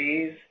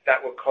NIBs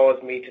that would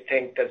cause me to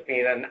think there's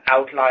been an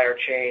outlier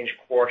change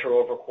quarter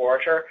over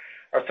quarter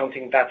or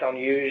something that's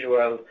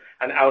unusual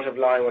and out of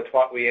line with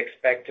what we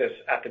expected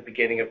at the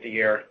beginning of the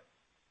year.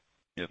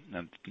 Yep,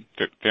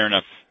 fair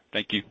enough.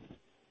 Thank you.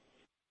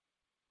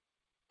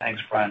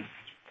 Thanks, Brian.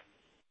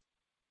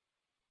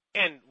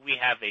 And we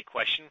have a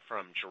question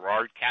from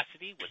Gerard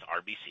Cassidy with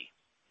RBC.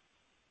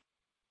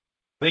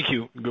 Thank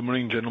you. Good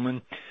morning,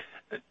 gentlemen.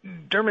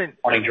 Dermot,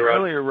 morning,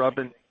 Gerard. Earlier,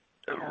 Robin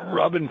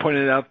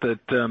pointed out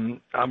that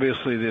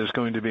obviously there's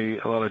going to be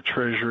a lot of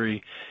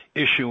Treasury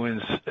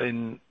issuance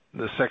in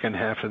the second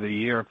half of the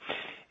year.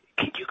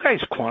 Can you guys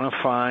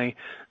quantify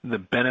the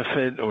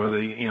benefit or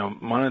the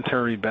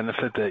monetary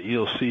benefit that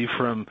you'll see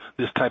from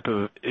this type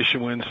of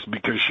issuance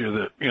because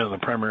you're the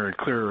primary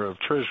clearer of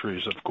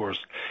Treasuries, of course.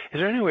 Is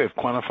there any way of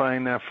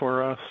quantifying that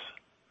for us?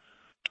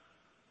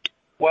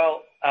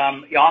 Well,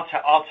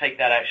 I'll take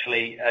that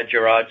actually,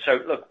 Gerard. So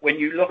look, when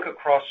you look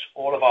across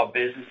all of our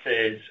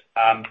businesses,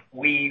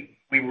 we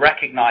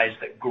recognize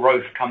that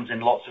growth comes in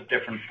lots of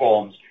different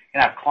forms. You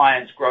can have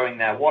clients growing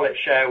their wallet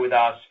share with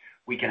us.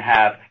 We can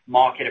have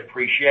market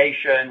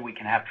appreciation. We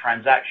can have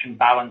transaction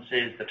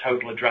balances. The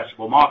total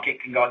addressable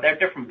market can go. There are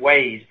different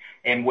ways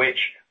in which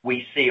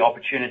we see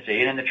opportunity.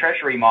 And in the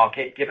Treasury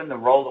market, given the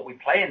role that we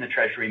play in the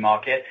Treasury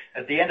market,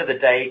 at the end of the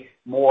day,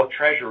 more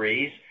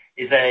Treasuries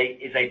is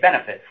a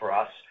benefit for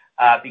us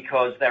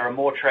because there are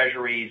more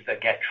Treasuries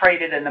that get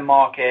traded in the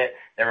market.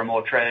 There are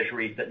more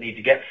Treasuries that need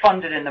to get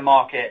funded in the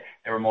market.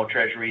 There are more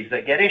Treasuries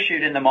that get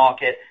issued in the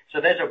market.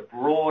 So there's a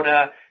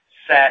broader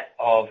set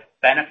of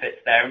benefits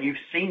there, and you've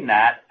seen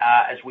that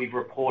as we've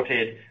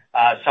reported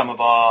some of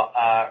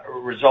our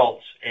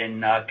results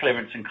in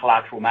clearance and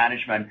collateral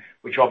management,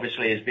 which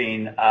obviously has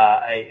been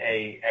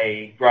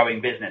a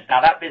growing business.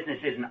 Now, that business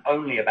isn't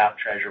only about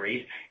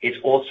Treasuries. It's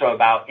also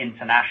about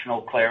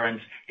international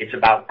clearance. It's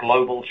about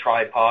global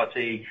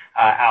tri-party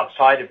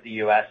outside of the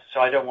U.S. So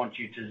I don't want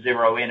you to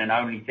zero in and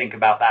only think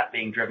about that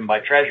being driven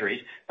by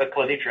Treasuries, but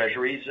clearly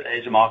Treasuries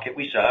is a market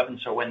we serve, and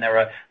so when there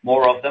are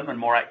more of them and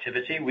more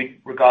activity, we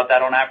regard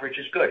that on average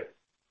as good.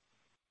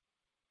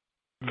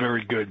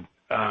 Very good.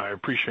 I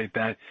appreciate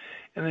that.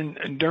 And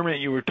then, Dermot,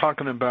 you were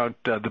talking about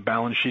the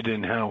balance sheet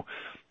and how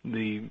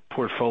the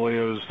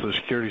portfolios, the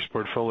securities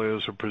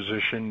portfolios are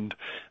positioned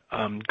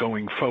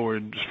going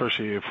forward,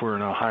 especially if we're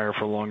in a higher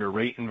for longer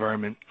rate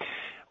environment.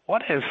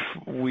 What if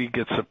we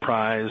get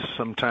surprised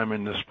sometime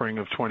in the spring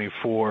of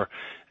 24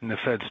 and the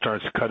Fed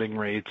starts cutting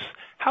rates?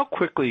 How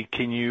quickly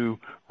can you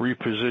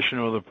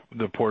reposition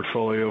the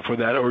portfolio for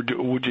that, or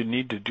would you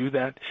need to do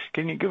that?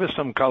 Can you give us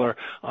some color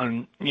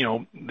on,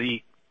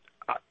 the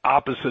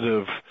opposite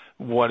of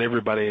what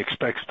everybody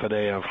expects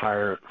today of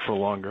higher for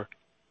longer?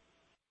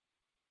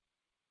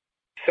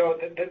 So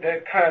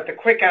the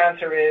quick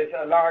answer is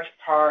a large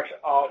part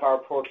of our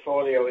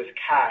portfolio is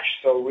cash,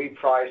 so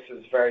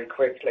reprices very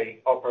quickly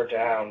up or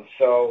down.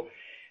 So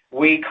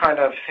we kind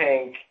of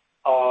think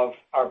of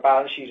our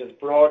balance sheet as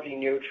broadly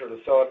neutral.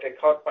 So if they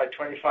cut by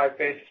 25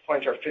 basis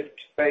points or 50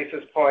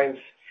 basis points,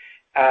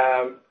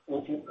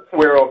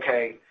 we're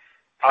okay.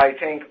 I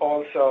think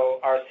also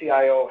our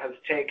CIO has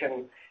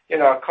taken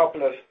a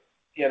couple of,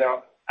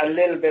 a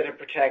little bit of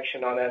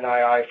protection on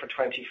NII for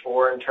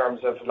 24 in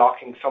terms of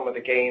locking some of the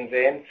gains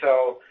in.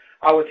 So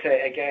I would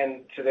say,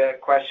 again, to the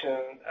question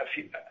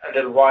a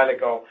little while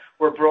ago,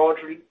 we're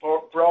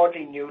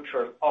broadly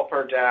neutral up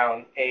or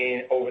down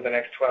over the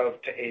next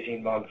 12 to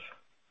 18 months.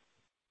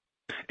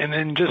 And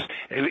then just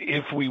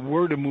if we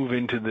were to move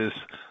into this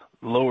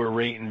lower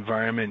rate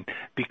environment,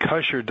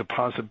 because your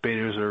deposit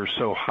betas are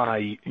so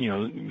high,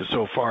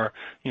 so far,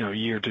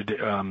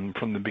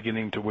 from the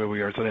beginning to where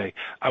we are today,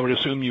 I would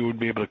assume you would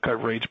be able to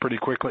cut rates pretty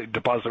quickly,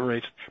 deposit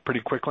rates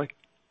pretty quickly?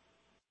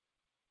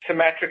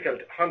 Symmetrical,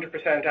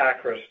 100%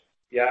 accurate.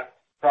 Yeah.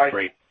 Price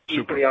Great.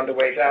 Super. Equally on the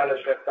way down as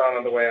it's gone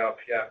on the way up.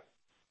 Yeah.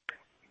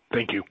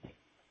 Thank you.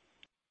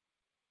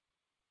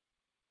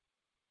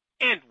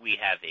 And we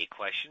have a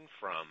question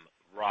from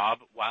Rob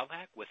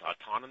Wildhack with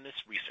Autonomous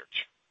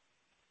Research.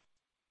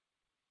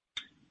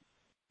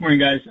 Morning,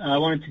 guys. I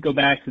wanted to go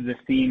back to the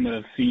theme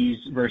of fees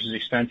versus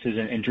expenses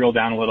and drill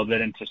down a little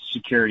bit into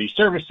security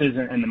services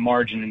and the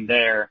margin in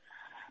there.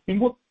 I mean,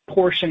 what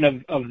portion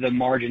of the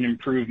margin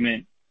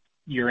improvement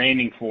you're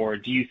aiming for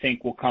do you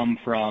think will come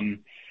from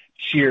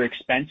sheer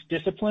expense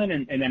discipline,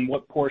 and then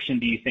what portion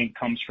do you think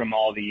comes from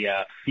all the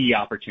fee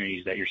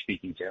opportunities that you're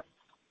speaking to?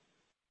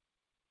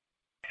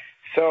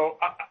 So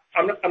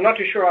I'm not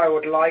too sure I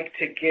would like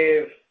to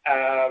give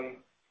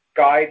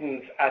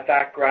guidance at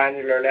that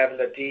granular level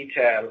of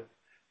detail,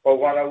 but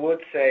what I would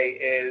say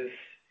is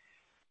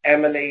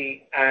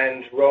Emily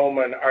and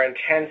Roman are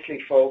intensely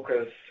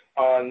focused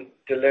on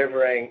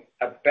delivering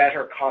a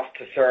better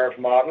cost-to-serve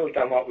model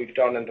than what we've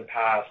done in the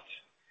past.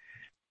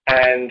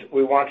 And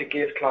we want to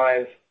give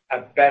clients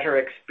a better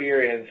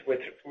experience with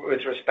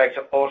respect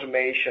to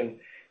automation,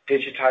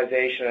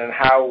 digitization, and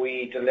how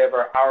we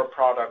deliver our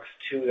products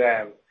to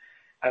them.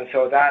 And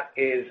so that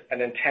is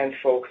an intense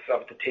focus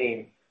of the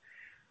team.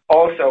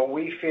 Also,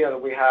 we feel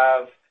we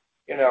have,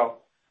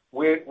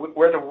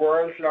 we're the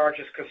world's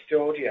largest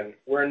custodian.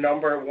 We're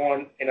number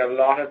one in a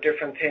lot of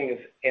different things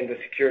in the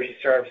security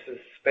services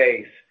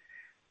space.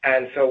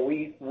 And so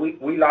we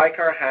like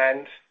our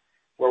hand.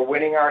 We're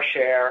winning our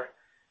share.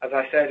 As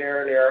I said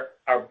earlier,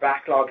 our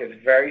backlog is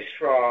very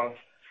strong,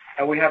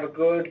 and we have a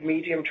good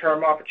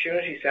medium-term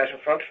opportunity set in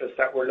front of us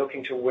that we're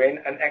looking to win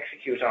and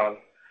execute on.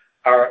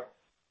 Our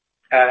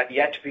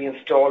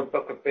yet-to-be-installed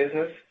book of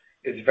business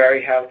is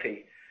very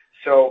healthy.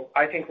 So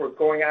I think we're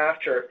going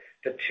after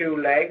the two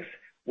legs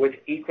with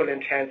equal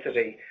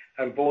intensity,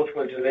 and both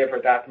will deliver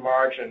that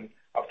margin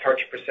of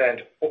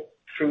 30%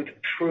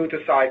 through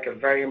the cycle.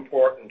 Very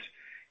important.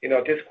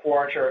 This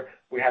quarter,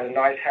 we had a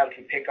nice,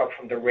 healthy pickup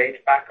from the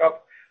rate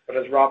backup, but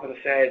as Robin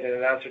said in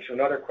an answer to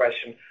another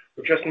question,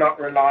 we're just not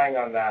relying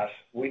on that.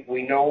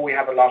 We know we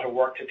have a lot of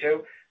work to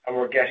do, and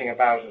we're getting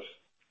about it.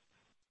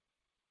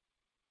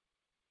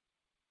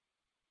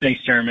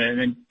 Thanks, Dermot. And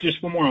then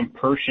just one more on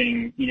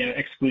Pershing,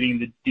 excluding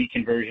the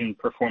deconversion,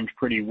 performed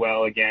pretty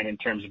well again in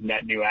terms of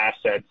net new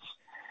assets.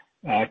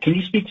 Can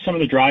you speak to some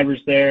of the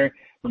drivers there?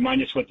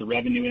 Remind us what the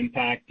revenue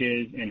impact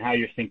is and how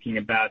you're thinking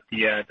about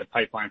the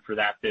pipeline for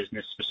that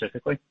business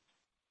specifically.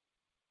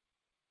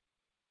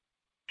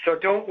 So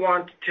don't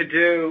want to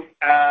do,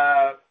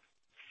 a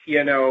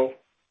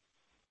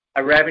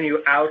revenue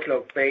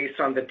outlook based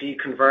on the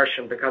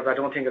deconversion, because I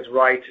don't think it's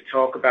right to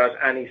talk about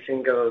any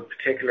single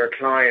particular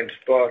client.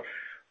 But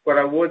what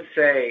I would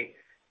say,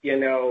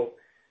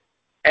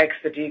 ex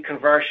the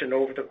deconversion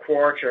over the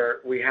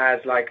quarter, we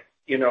had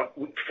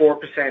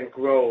 4%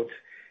 growth.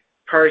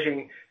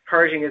 Pershing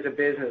is a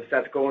business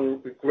that's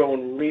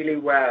grown really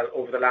well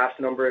over the last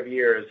number of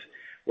years.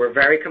 We're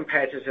very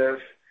competitive.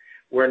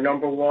 We're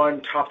number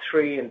one, top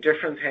three in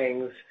different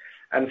things.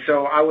 And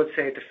so I would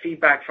say the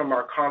feedback from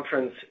our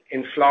conference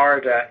in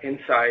Florida,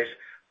 Insight,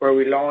 where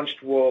we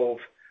launched Wove,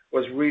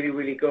 was really,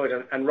 really good.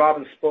 And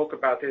Robin spoke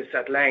about this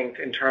at length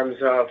in terms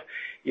of,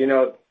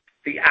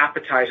 the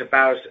appetite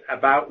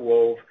about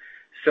Wove.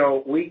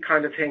 So we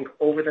kind of think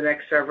over the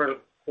next several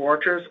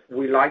quarters,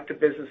 we like the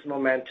business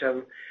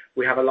momentum.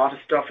 We have a lot of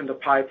stuff in the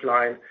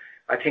pipeline.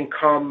 I think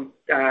come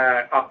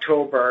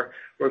October,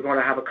 we're going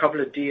to have a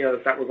couple of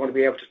deals that we're going to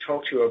be able to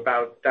talk to you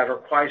about that are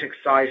quite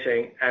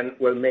exciting and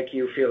will make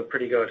you feel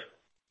pretty good.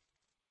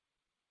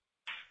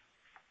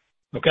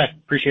 Okay.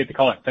 Appreciate the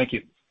call. Thank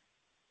you.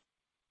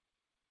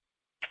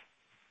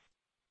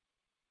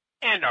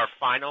 And our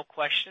final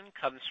question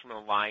comes from the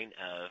line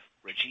of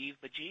Rajiv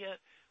Bajia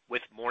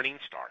with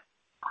Morningstar.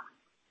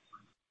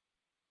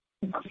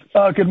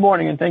 Good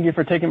morning, and thank you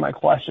for taking my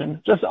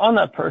question. Just on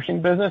that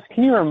Pershing business,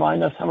 can you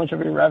remind us how much of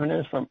your revenue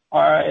is from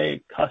RIA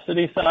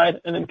custody side?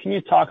 And then can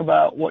you talk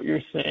about what you're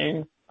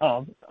seeing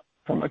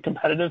from a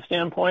competitive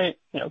standpoint?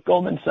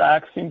 Goldman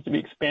Sachs seems to be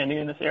expanding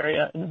in this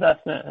area.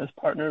 Investment has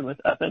partnered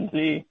with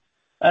FNZ.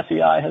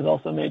 SEI has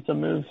also made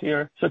some moves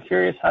here. So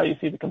curious how you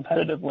see the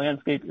competitive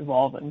landscape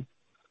evolving.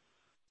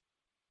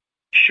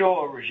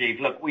 Sure, Rajiv.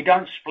 Look, we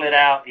don't split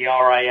out the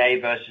RIA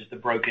versus the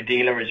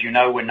broker-dealer. As you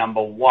know, we're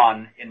number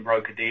one in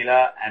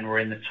broker-dealer, and we're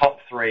in the top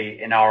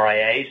three in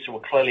RIA, so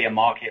we're clearly a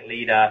market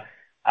leader.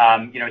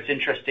 It's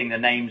interesting the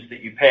names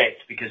that you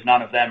picked, because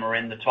none of them are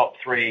in the top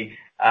three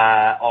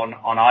on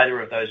either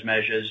of those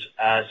measures.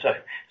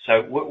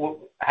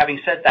 So having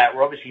said that,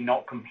 we're obviously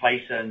not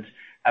complacent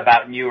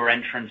about newer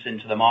entrants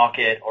into the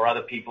market or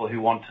other people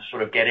who want to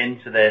sort of get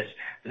into this.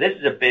 But this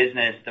is a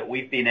business that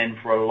we've been in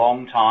for a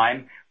long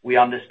time. We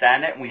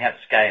understand it, and we have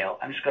scale.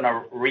 I'm just going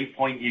to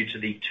repoint you to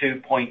the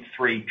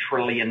 $2.3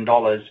 trillion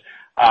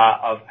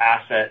of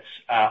assets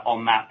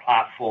on that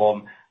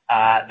platform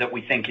that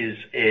we think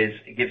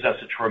gives us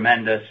a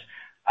tremendous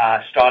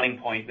starting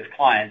point with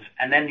clients.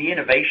 And then the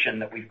innovation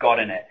that we've got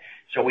in it.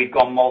 So we've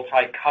got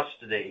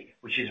multi-custody,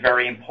 which is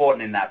very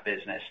important in that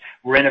business.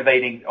 We're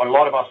innovating. A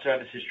lot of our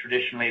services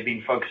traditionally have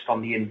been focused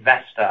on the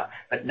investor,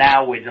 but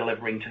now we're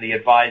delivering to the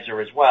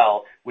advisor as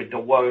well with the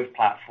Wove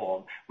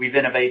platform. We've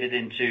innovated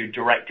into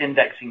direct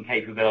indexing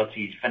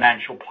capabilities,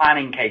 financial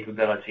planning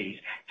capabilities,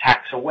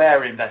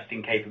 tax-aware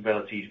investing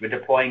capabilities. We're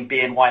deploying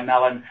BNY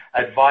Mellon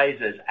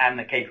advisors and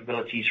the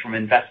capabilities from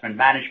investment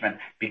management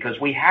because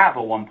we have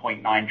a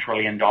 $1.9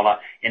 trillion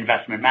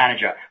investment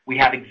manager. We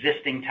have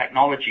existing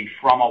technology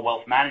from our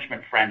wealth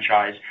management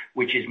franchise,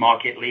 which is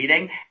market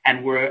leading,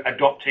 and we're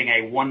adopting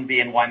a one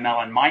BNY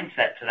Mellon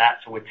mindset to that.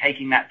 So we're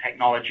taking that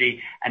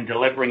technology and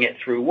delivering it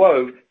through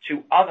Wove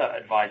to other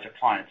advisor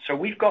clients. So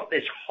we've got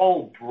this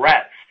whole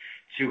breadth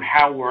to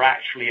how we're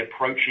actually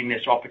approaching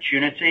this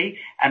opportunity.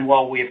 And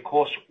while we, of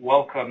course,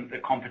 welcome the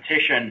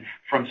competition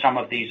from some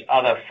of these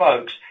other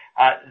folks,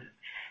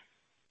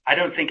 I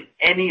don't think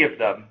any of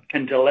them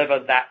can deliver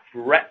that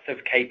breadth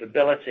of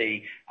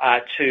capability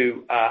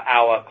to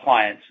our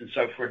clients. And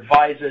so for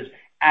advisors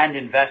and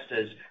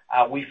investors,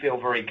 we feel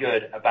very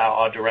good about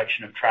our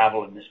direction of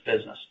travel in this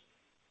business.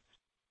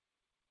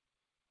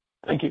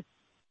 Thank you.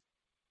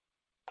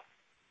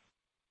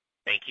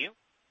 Thank you.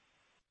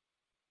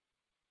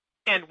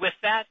 And with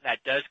that,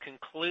 that does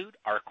conclude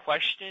our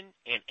question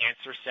and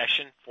answer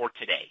session for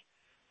today.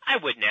 I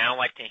would now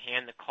like to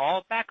hand the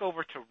call back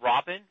over to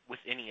Robin with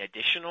any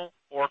additional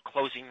or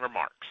closing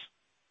remarks.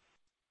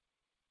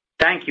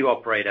 Thank you,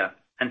 operator.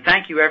 And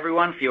thank you,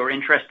 everyone, for your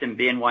interest in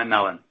BNY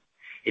Mellon.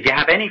 If you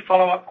have any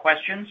follow-up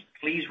questions,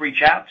 please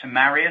reach out to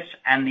Marius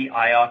and the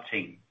IR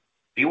team.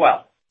 Be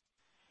well.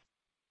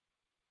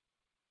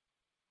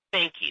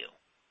 Thank you.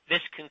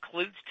 This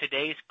concludes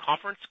today's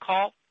conference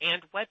call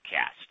and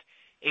webcast.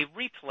 A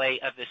replay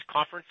of this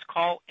conference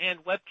call and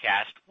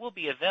webcast will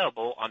be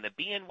available on the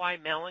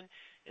BNY Mellon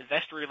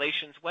Investor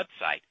Relations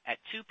website at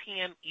 2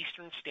 p.m.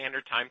 Eastern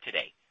Standard Time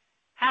today.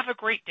 Have a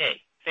great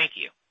day. Thank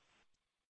you.